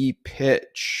and the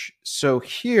pitch. So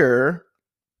here,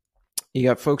 You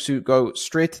got folks who go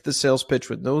straight to the sales pitch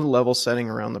with no level setting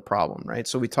around the problem, right?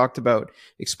 So we talked about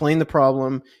explain the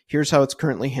problem. Here's how it's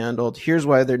currently handled. Here's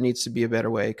why there needs to be a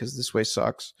better way because this way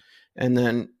sucks. And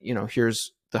then,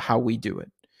 here's the how we do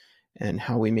it and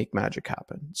how we make magic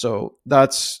happen. So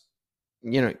that's,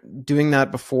 doing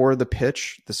that before the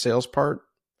pitch, the sales part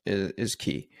is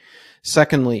key.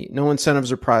 Secondly, no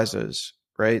incentives or prizes.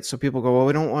 Right. So people go, well,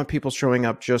 we don't want people showing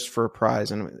up just for a prize.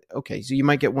 And okay, so you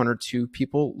might get one or two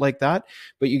people like that,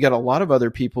 but you get a lot of other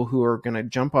people who are going to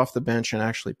jump off the bench and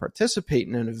actually participate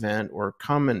in an event or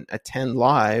come and attend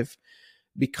live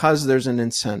because there's an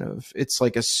incentive. It's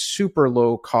like a super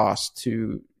low cost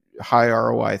to high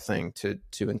ROI thing to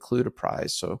include a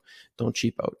prize. So don't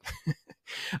cheap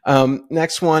out.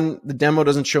 Next one, the demo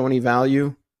doesn't show any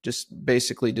value, just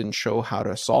basically didn't show how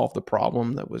to solve the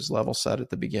problem that was level set at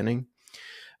the beginning.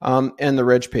 And the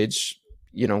reg page,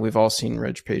 we've all seen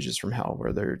reg pages from hell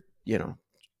where they're,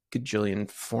 gajillion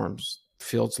forms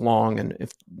fields long. And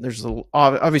if there's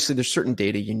obviously there's certain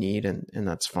data you need and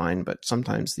that's fine. But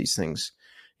sometimes these things,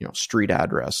 street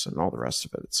address and all the rest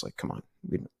of it, it's like, come on,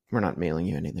 we're not mailing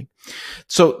you anything.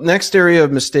 So next area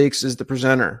of mistakes is the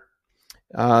presenter.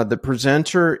 The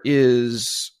presenter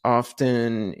is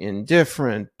often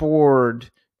indifferent, bored,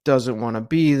 doesn't want to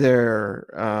be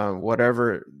there,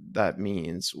 whatever that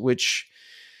means, which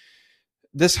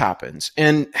this happens.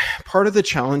 And part of the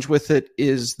challenge with it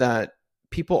is that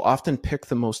people often pick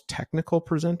the most technical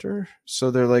presenter.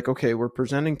 So they're like, okay, we're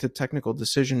presenting to technical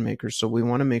decision makers. So we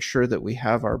want to make sure that we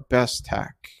have our best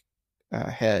tech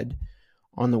head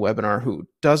on the webinar who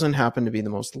doesn't happen to be the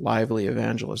most lively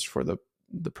evangelist for the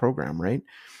program, right?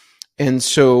 And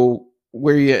so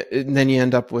then you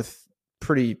end up with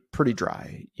pretty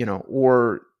dry,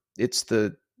 or it's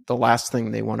the last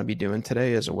thing they want to be doing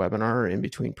today is a webinar in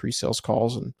between pre-sales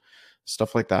calls and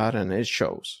stuff like that. And it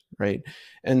shows, right?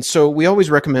 And so we always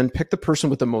recommend pick the person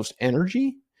with the most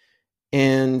energy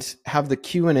and have the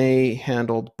Q&A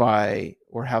handled by,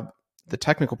 or have the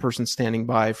technical person standing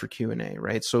by for Q&A,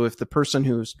 right? So if the person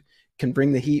who's can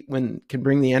bring the heat, can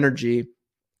bring the energy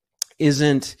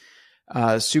isn't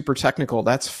super technical,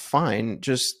 that's fine.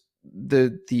 Just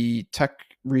the tech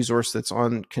resource that's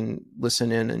on can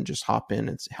listen in and just hop in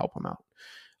and help them out.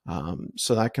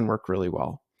 So that can work really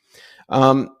well.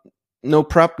 No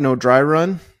prep, no dry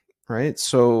run, right?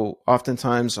 So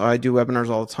oftentimes I do webinars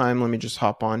all the time. Let me just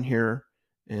hop on here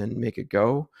and make it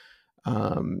go.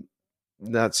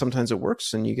 That sometimes it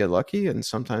works and you get lucky and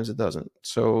sometimes it doesn't.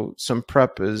 So some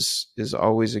prep is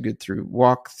always a good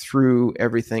walk through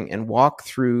everything and walk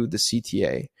through the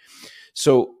CTA.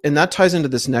 So, and that ties into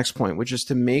this next point, which is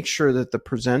to make sure that the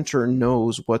presenter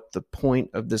knows what the point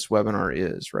of this webinar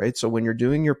is, right? So when you're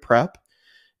doing your prep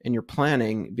and you're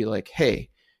planning, be like, hey,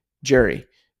 Jerry,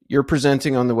 you're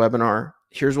presenting on the webinar.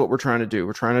 Here's what we're trying to do.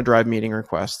 We're trying to drive meeting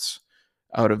requests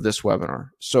out of this webinar.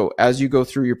 So as you go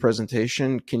through your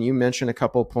presentation, can you mention a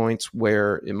couple of points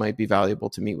where it might be valuable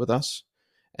to meet with us?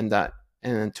 And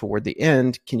then toward the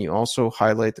end, can you also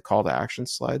highlight the call to action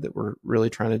slide that we're really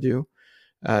trying to do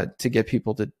to get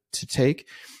people to take?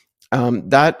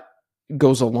 That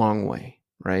goes a long way,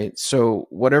 right? So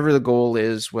whatever the goal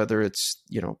is, whether it's,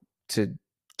 to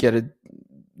get a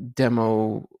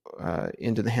demo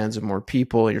into the hands of more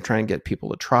people, and you're trying to get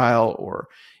people to trial, or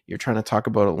you're trying to talk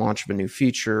about a launch of a new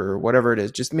feature or whatever it is,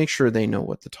 just make sure they know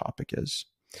what the topic is.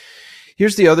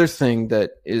 Here's the other thing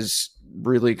that is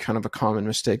really kind of a common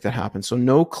mistake that happens. So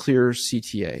no clear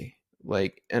CTA,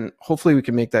 and hopefully we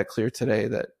can make that clear today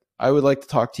that I would like to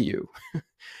talk to you.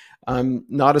 I'm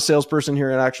not a salesperson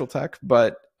here at Actual Tech,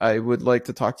 but I would like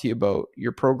to talk to you about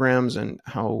your programs and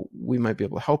how we might be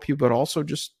able to help you, but also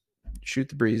just shoot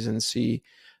the breeze and see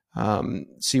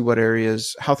what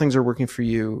areas, how things are working for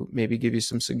you, maybe give you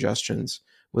some suggestions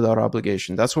without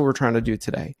obligation. That's what we're trying to do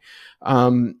today.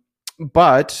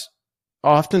 But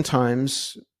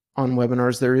oftentimes on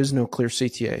webinars, there is no clear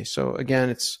CTA. So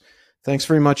again, thanks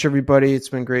very much, everybody. It's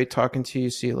been great talking to you.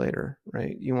 See you later,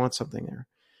 right? You want something there.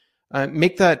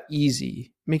 Make that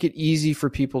easy. Make it easy for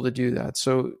people to do that.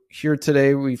 So here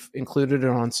today, we've included it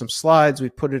on some slides.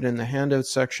 We've put it in the handout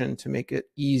section to make it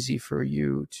easy for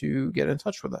you to get in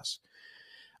touch with us.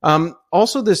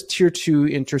 Also, this tier 2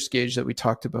 interest gauge that we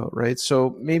talked about, right?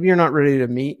 So maybe you're not ready to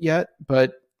meet yet,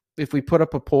 but if we put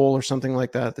up a poll or something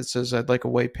like that that says, I'd like a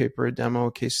white paper, a demo,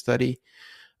 a case study,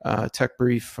 tech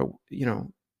brief,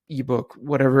 ebook,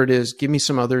 whatever it is, give me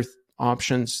some other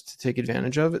options to take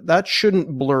advantage of it. That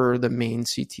shouldn't blur the main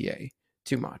CTA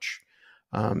too much.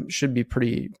 Should be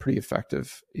pretty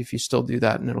effective if you still do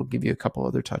that, and it'll give you a couple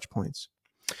other touch points.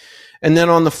 And then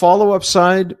on the follow-up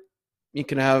side, you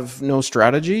can have no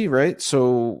strategy, right?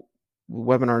 So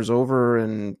webinar's over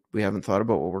and we haven't thought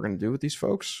about what we're going to do with these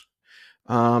folks.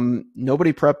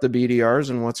 Nobody prepped the BDRs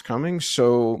and what's coming.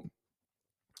 So,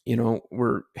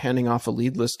 we're handing off a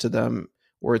lead list to them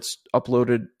where it's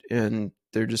uploaded and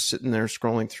they're just sitting there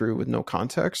scrolling through with no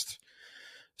context.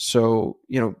 So,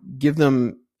 give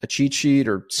them a cheat sheet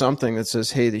or something that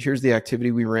says, hey, here's the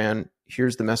activity we ran.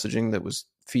 Here's the messaging that was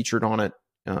featured on it.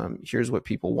 Here's what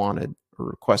people wanted or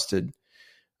requested.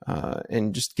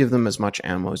 And just give them as much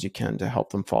ammo as you can to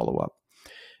help them follow up.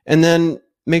 And then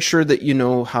make sure that you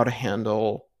know how to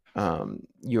handle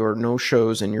your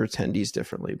no-shows and your attendees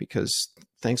differently, because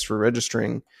thanks for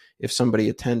registering. If somebody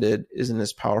attended isn't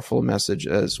as powerful a message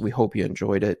as we hope you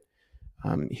enjoyed it.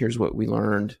 Here's what we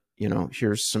learned.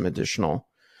 Here's some additional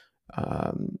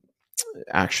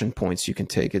action points you can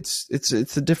take. It's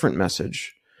a different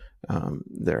message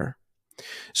there.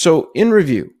 So in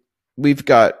review, we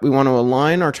want to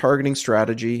align our targeting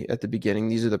strategy at the beginning.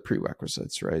 These are the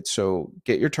prerequisites, right? So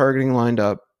get your targeting lined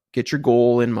up, get your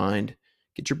goal in mind,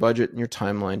 get your budget and your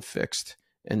timeline fixed,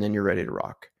 and then you're ready to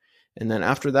rock. And then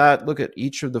after that, look at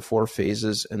each of the 4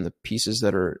 phases and the pieces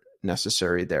that are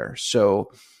necessary there.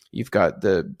 So you've got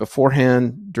the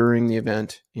beforehand, during the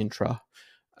event, intra,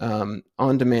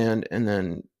 on demand, and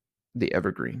then the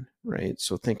evergreen, right?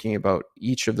 So thinking about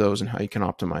each of those and how you can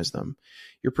optimize them.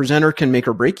 Your presenter can make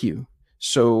or break you.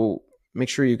 So make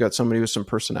sure you've got somebody with some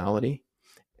personality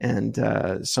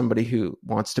and somebody who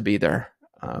wants to be there.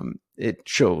 It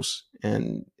shows,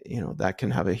 and that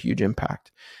can have a huge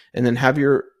impact. And then have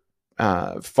your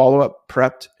follow-up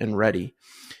prepped and ready.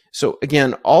 So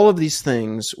again, all of these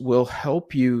things will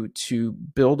help you to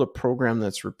build a program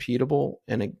that's repeatable.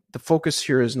 And the focus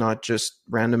here is not just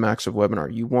random acts of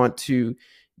webinar. You want to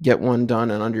get one done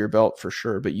and under your belt for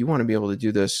sure, but you want to be able to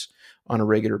do this on a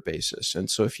regular basis. And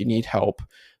so if you need help,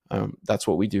 that's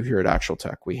what we do here at Actual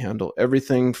Tech. We handle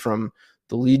everything from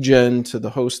the lead gen to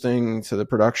the hosting to the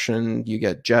production. You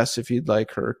get Jess if you'd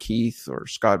like her, Keith or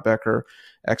Scott Becker,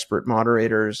 expert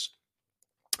moderators.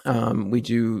 We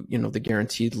do, the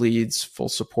guaranteed leads, full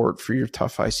support for your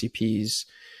tough ICPs,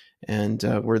 and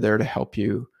we're there to help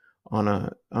you on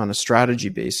a strategy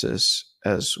basis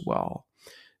as well.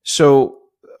 So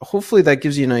hopefully that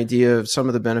gives you an idea of some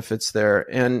of the benefits there.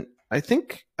 And I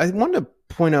think I want to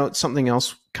point out something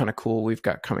else kind of cool we've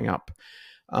got coming up.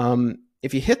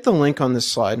 If you hit the link on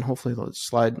this slide, and hopefully the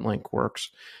slide link works,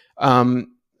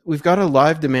 we've got a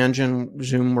live demand gen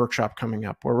Zoom workshop coming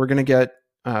up where we're going to get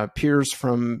peers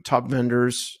from top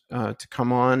vendors to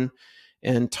come on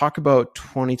and talk about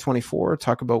 2024,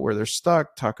 talk about where they're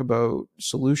stuck, talk about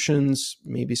solutions,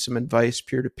 maybe some advice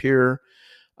peer-to-peer,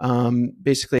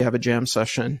 basically have a jam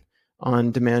session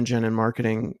on demand gen and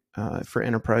marketing for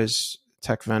enterprise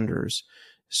tech vendors.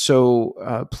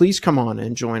 So please come on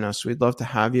and join us. We'd love to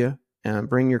have you, and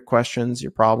bring your questions, your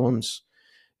problems,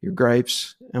 your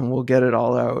gripes, and we'll get it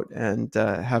all out and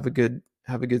have a good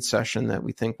session that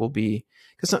we think will be,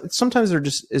 because sometimes there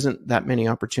just isn't that many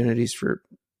opportunities for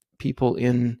people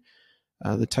in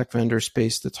the tech vendor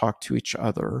space to talk to each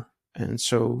other. And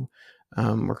so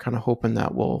we're kind of hoping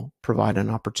that will provide an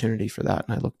opportunity for that.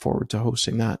 And I look forward to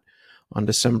hosting that on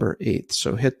December 8th.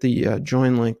 So hit the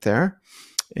join link there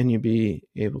and you'll be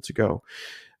able to go.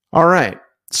 All right.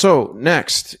 So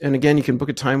next, and again, you can book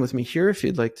a time with me here if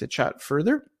you'd like to chat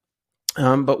further.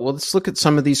 But let's look at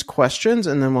some of these questions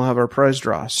and then we'll have our prize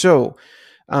draw. So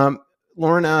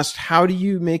Lauren asked, how do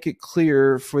you make it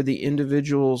clear for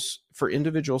individuals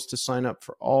to sign up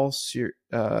for all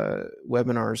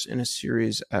webinars in a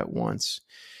series at once?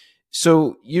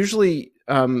 So usually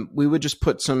we would just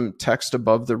put some text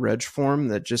above the reg form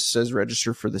that just says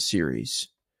register for the series.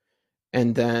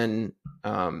 And then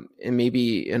and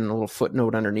maybe in a little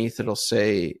footnote underneath, it'll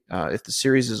say, if the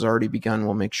series has already begun,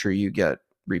 we'll make sure you get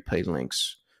replay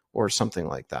links or something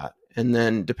like that. And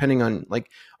then depending on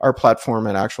our platform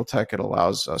at Actual Tech, it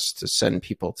allows us to send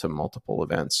people to multiple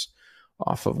events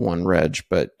off of one reg,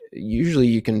 but usually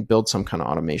you can build some kind of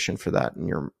automation for that in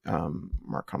your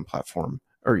Marcom platform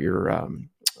or your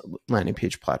landing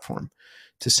page platform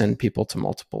to send people to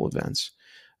multiple events.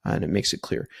 And it makes it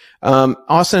clear.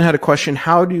 Austin had a question.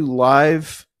 How do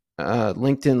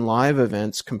LinkedIn Live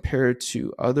events compare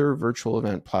to other virtual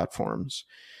event platforms?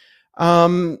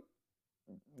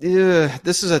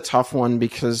 This is a tough one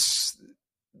because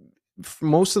for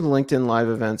most of the LinkedIn Live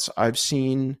events I've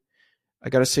seen, I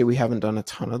got to say we haven't done a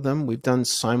ton of them. We've done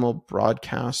simul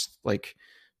broadcast, like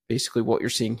basically what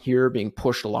you're seeing here being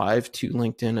pushed live to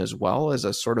LinkedIn as well as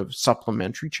a sort of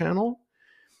supplementary channel.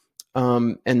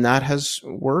 And that has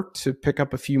worked to pick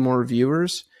up a few more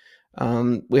viewers.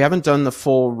 We haven't done the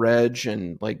full reg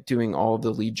and like doing all of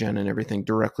the lead gen and everything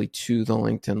directly to the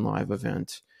LinkedIn Live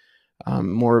event.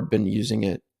 More been using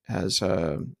it as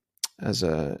a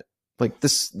like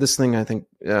this thing. I think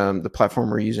the platform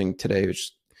we're using today,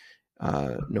 which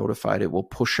Notified, it will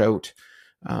push out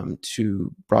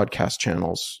to broadcast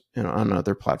channels on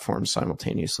other platforms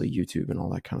simultaneously, YouTube and all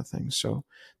that kind of thing. So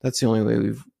that's the only way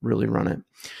we've really run it.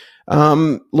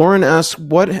 Lauren asks,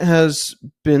 what has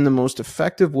been the most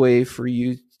effective way for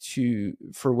webinar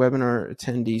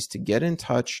attendees to get in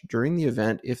touch during the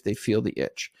event if they feel the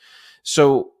itch?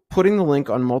 So putting the link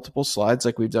on multiple slides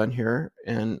like we've done here,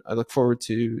 and I look forward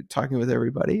to talking with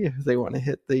everybody if they want to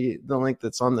hit the link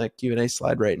that's on the Q&A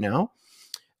slide right now.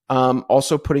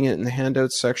 Also putting it in the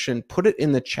handouts section, put it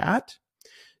in the chat.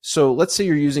 So let's say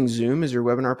you're using Zoom as your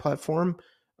webinar platform.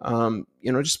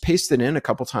 Just paste it in a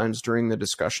couple times during the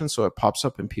discussion so it pops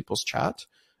up in people's chat.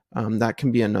 That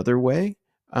can be another way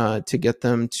to get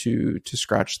them to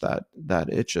scratch that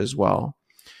itch as well.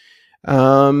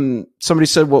 Somebody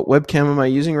said, what webcam am I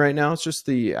using right now? It's just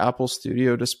the Apple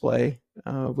Studio Display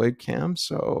webcam.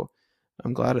 So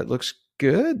I'm glad it looks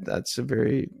good. That's a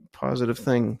very positive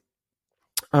thing.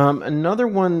 Another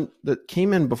one that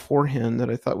came in beforehand that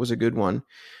I thought was a good one.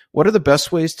 What are the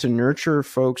best ways to nurture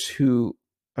folks who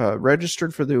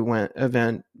registered for the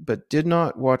event but did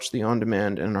not watch the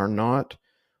on-demand and are not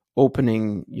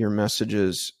opening your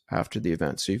messages after the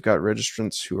event? So you've got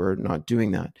registrants who are not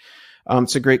doing that.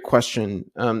 It's a great question.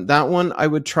 That one, I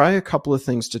would try a couple of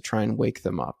things to try and wake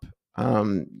them up.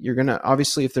 You're going to,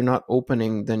 obviously, if they're not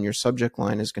opening, then your subject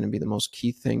line is going to be the most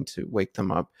key thing to wake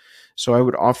them up. So I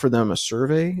would offer them a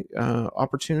survey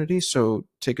opportunity. So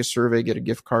take a survey, get a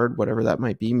gift card, whatever that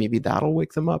might be. Maybe that'll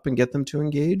wake them up and get them to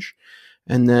engage.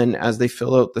 And then as they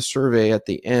fill out the survey at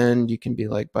the end, you can be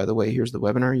like, by the way, here's the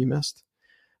webinar you missed,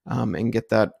 and get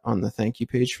that on the thank you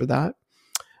page for that.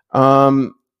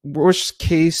 Worst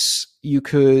case, you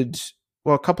could,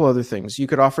 well, a couple other things. You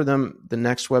could offer them the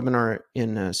next webinar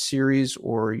in a series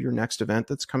or your next event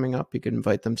that's coming up. You could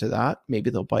invite them to that. Maybe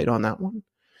they'll bite on that one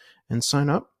and sign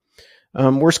up.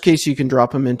 Worst case, you can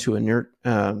drop them into a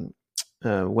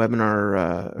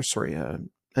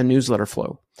newsletter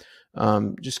flow.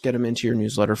 Just get them into your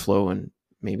newsletter flow and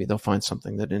maybe they'll find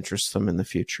something that interests them in the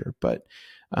future. But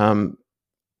I'm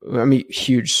a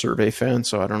huge survey fan,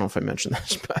 so I don't know if I mentioned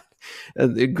this, but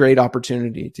a great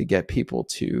opportunity to get people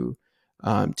to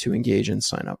engage and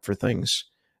sign up for things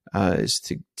is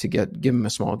to give them a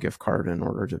small gift card in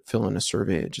order to fill in a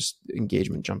survey. It just,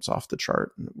 engagement jumps off the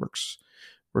chart and it works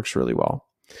really well.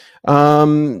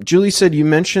 Julie said, you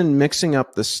mentioned mixing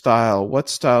up the style. What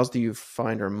styles do you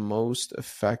find are most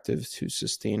effective to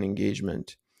sustain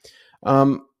engagement?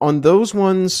 On those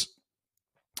ones,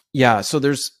 yeah, so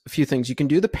there's a few things. You can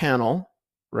do the panel,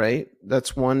 right?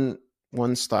 That's one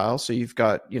style. So you've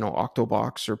got,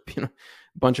 Octobox or a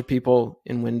bunch of people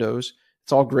in Windows.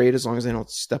 It's all great as long as they don't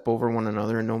step over one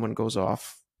another and no one goes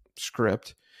off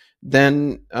script.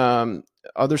 Then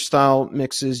other style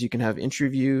mixes, you can have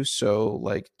interview. So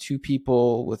like two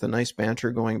people with a nice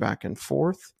banter going back and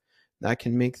forth. That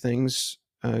can make things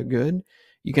good.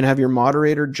 You can have your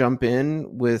moderator jump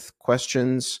in with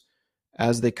questions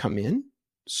as they come in.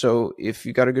 So if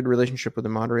you got a good relationship with the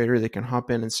moderator, they can hop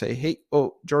in and say, hey,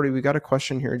 Geordie, we got a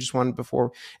question here. I just wanted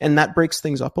before. And that breaks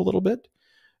things up a little bit,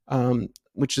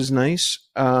 which is nice.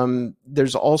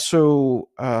 There's also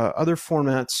other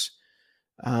formats.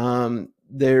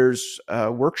 There's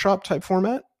a workshop type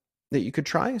format that you could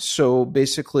try. So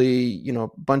basically, a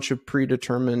bunch of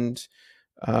predetermined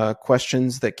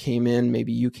questions that came in.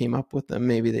 Maybe you came up with them.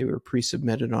 Maybe they were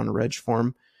pre-submitted on a reg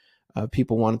form.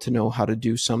 People wanted to know how to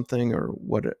do something or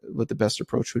what the best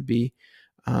approach would be.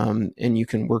 And you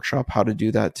can workshop how to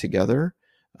do that together.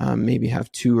 Maybe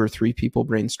have 2 or 3 people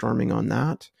brainstorming on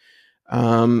that.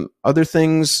 Other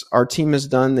things our team has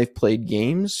done, they've played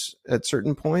games at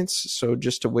certain points. So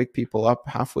just to wake people up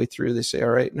halfway through, they say, all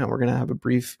right, now we're going to have a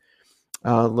brief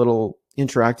little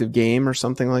interactive game or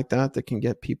something like that can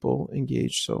get people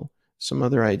engaged. So some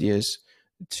other ideas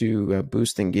to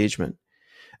boost engagement.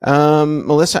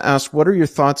 Melissa asked, what are your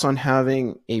thoughts on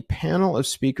having a panel of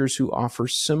speakers who offer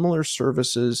similar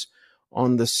services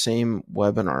on the same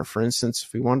webinar? For instance,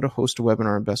 if we wanted to host a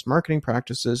webinar on best marketing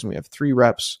practices and we have 3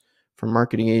 reps from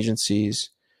marketing agencies,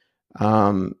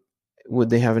 would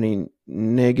they have any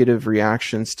negative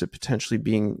reactions to potentially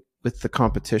being with the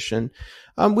competition?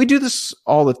 We've done this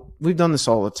all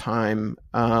the time.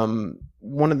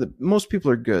 Most people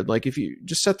are good. Like if you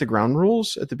just set the ground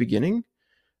rules at the beginning,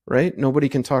 right? Nobody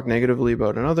can talk negatively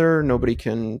about another. Nobody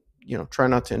can, try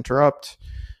not to interrupt,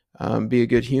 be a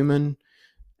good human.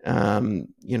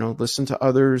 listen to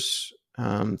others,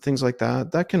 things like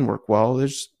that. That can work well.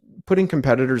 There's putting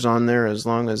competitors on there as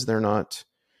long as they're not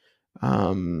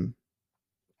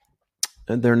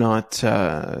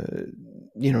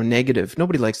negative.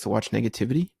 Nobody likes to watch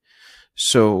negativity.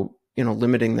 So,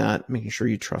 limiting that, making sure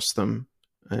you trust them.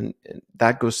 And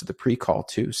that goes to the pre-call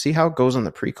too. See how it goes on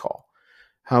the pre-call.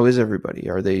 How is everybody?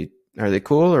 Are they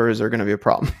cool, or is there going to be a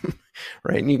problem?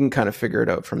 Right. And you can kind of figure it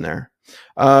out from there.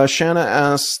 Shanna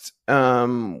asked,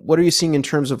 what are you seeing in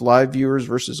terms of live viewers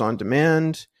versus on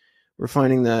demand? We're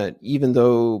finding that even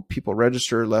though people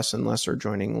register, less and less are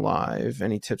joining live.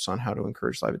 Any tips on how to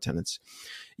encourage live attendance?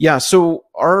 Yeah. So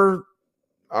our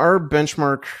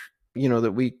benchmark,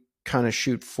 that we kind of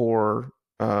shoot for,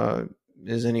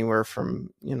 is anywhere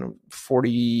from,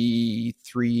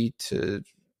 43 to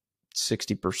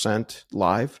 60%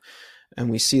 live.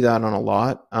 And we see that on a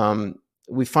lot.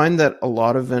 We find that a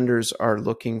lot of vendors are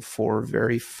looking for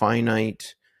very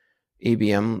finite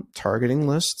ABM targeting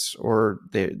lists, or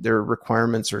their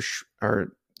requirements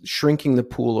are shrinking the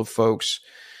pool of folks.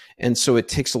 And so it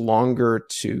takes longer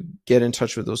to get in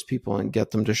touch with those people and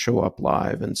get them to show up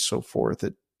live and so forth.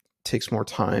 It takes more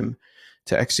time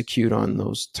to execute on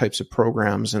those types of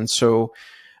programs. And so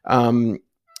I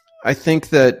think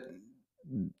that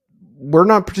we're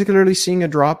not particularly seeing a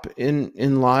drop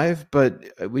in live, but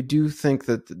we do think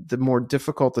that the more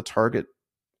difficult the target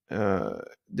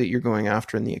that you're going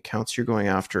after and the accounts you're going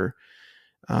after,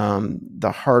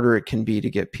 the harder it can be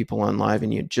to get people on live,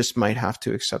 and you just might have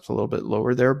to accept a little bit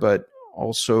lower there. But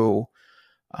also,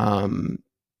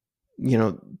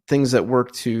 things that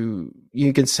work you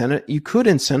could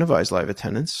incentivize live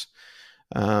attendance,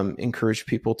 encourage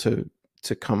people to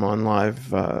come on live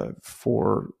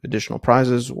for additional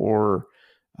prizes or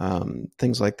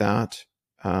things like that.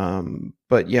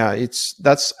 But yeah,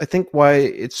 that's I think why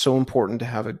it's so important to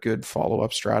have a good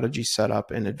follow-up strategy set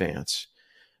up in advance.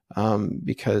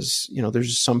 Because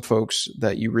there's some folks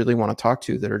that you really want to talk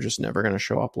to that are just never going to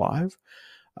show up live,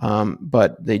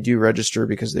 but they do register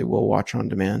because they will watch on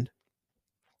demand.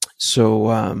 So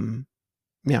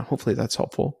hopefully that's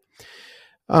helpful.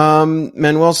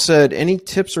 Manuel said, any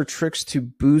tips or tricks to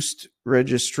boost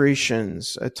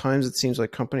registrations? At times it seems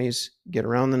like companies get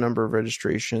around the number of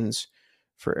registrations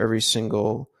for every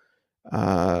single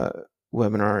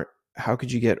webinar. How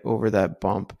could you get over that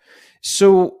bump?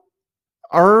 So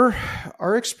our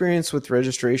experience with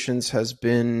registrations has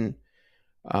been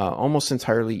almost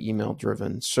entirely email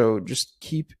driven. So just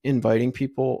keep inviting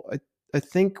people. I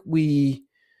think we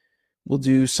will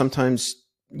do sometimes,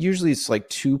 usually it's like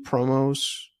 2 promos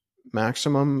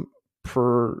maximum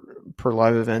per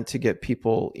live event to get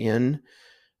people in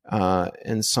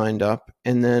and signed up.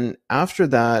 And then after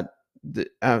that,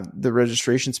 the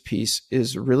registrations piece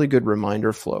is a really good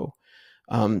reminder flow.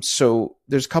 So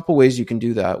there's a couple ways you can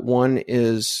do that. One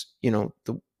is,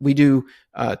 we do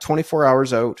 24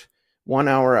 hours out, 1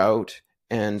 hour out,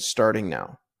 and starting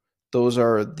now. Those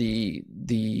are the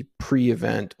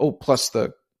pre-event. Oh, plus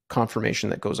the confirmation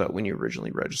that goes out when you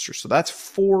originally register. So that's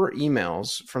 4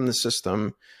 emails from the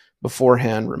system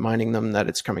beforehand, reminding them that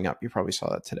it's coming up. You probably saw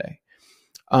that today.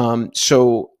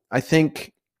 So I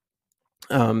think,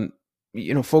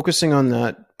 focusing on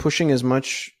that, pushing as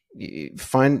much,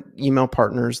 find email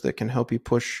partners that can help you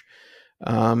push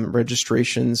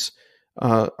registrations.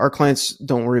 Our clients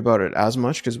don't worry about it as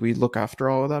much because we look after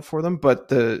all of that for them. But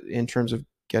in terms of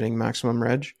getting maximum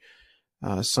reg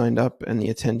signed up and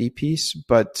the attendee piece.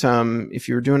 But if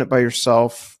you're doing it by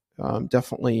yourself,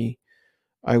 definitely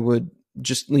I would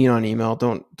just lean on email.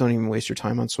 Don't even waste your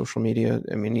time on social media.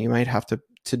 I mean, you might have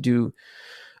to do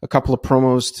a couple of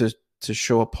promos to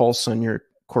show a pulse on your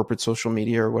corporate social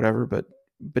media or whatever, but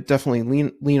definitely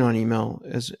lean on email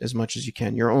as much as you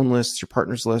can. Your own lists, your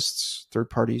partners' lists, third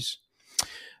parties.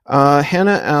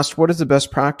 Hannah asked, what is the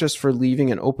best practice for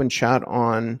leaving an open chat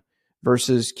on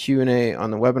versus Q&A on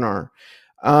the webinar?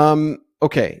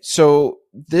 Okay, so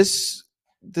this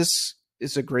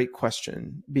is a great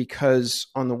question, because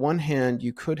on the one hand,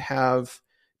 you could have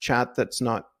chat that's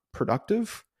not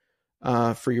productive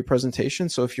for your presentation.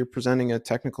 So if you're presenting a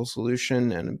technical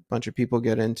solution and a bunch of people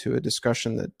get into a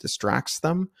discussion that distracts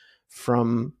them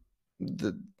from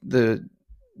the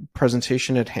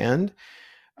presentation at hand,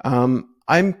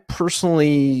 I'm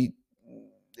personally,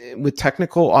 with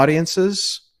technical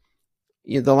audiences,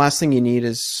 the last thing you need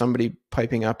is somebody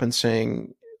piping up and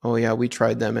saying, oh yeah, we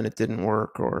tried them and it didn't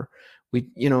work, or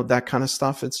that kind of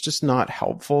stuff. It's just not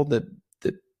helpful. The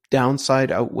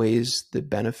downside outweighs the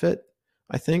benefit,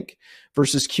 I think,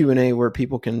 versus Q&A where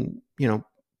people can,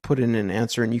 put in an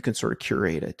answer and you can sort of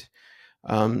curate it.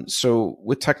 So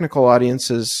with technical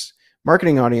audiences,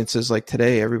 marketing audiences like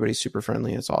today, everybody's super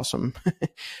friendly. It's awesome.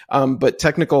 But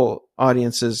technical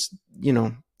audiences,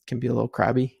 can be a little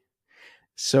crabby.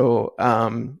 So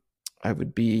I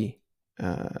would be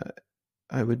a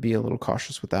little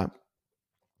cautious with that.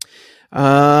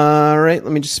 All right,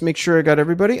 let me just make sure I got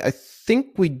everybody. I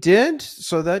think we did,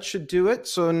 so that should do it.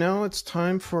 So now it's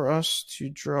time for us to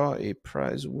draw a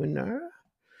prize winner.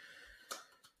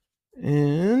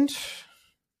 And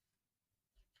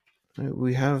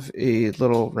we have a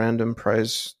little random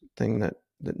prize thing that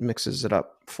mixes it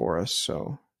up for us.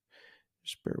 So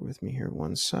just bear with me here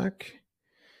one sec.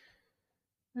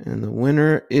 And the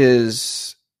winner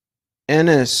is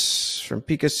Ennis from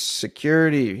Picus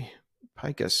Security.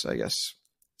 Picus, I guess.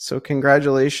 So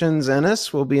congratulations,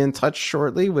 Ennis. We'll be in touch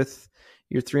shortly with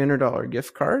your $300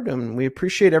 gift card. And we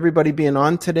appreciate everybody being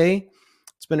on today.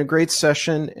 It's been a great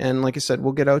session. And like I said,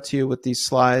 we'll get out to you with these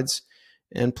slides.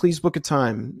 And please book a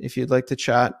time if you'd like to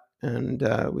chat, and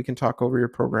we can talk over your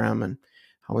program and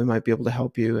how we might be able to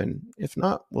help you. And if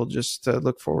not, we'll just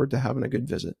look forward to having a good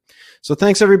visit. So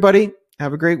thanks, everybody.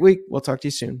 Have a great week. We'll talk to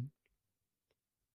you soon.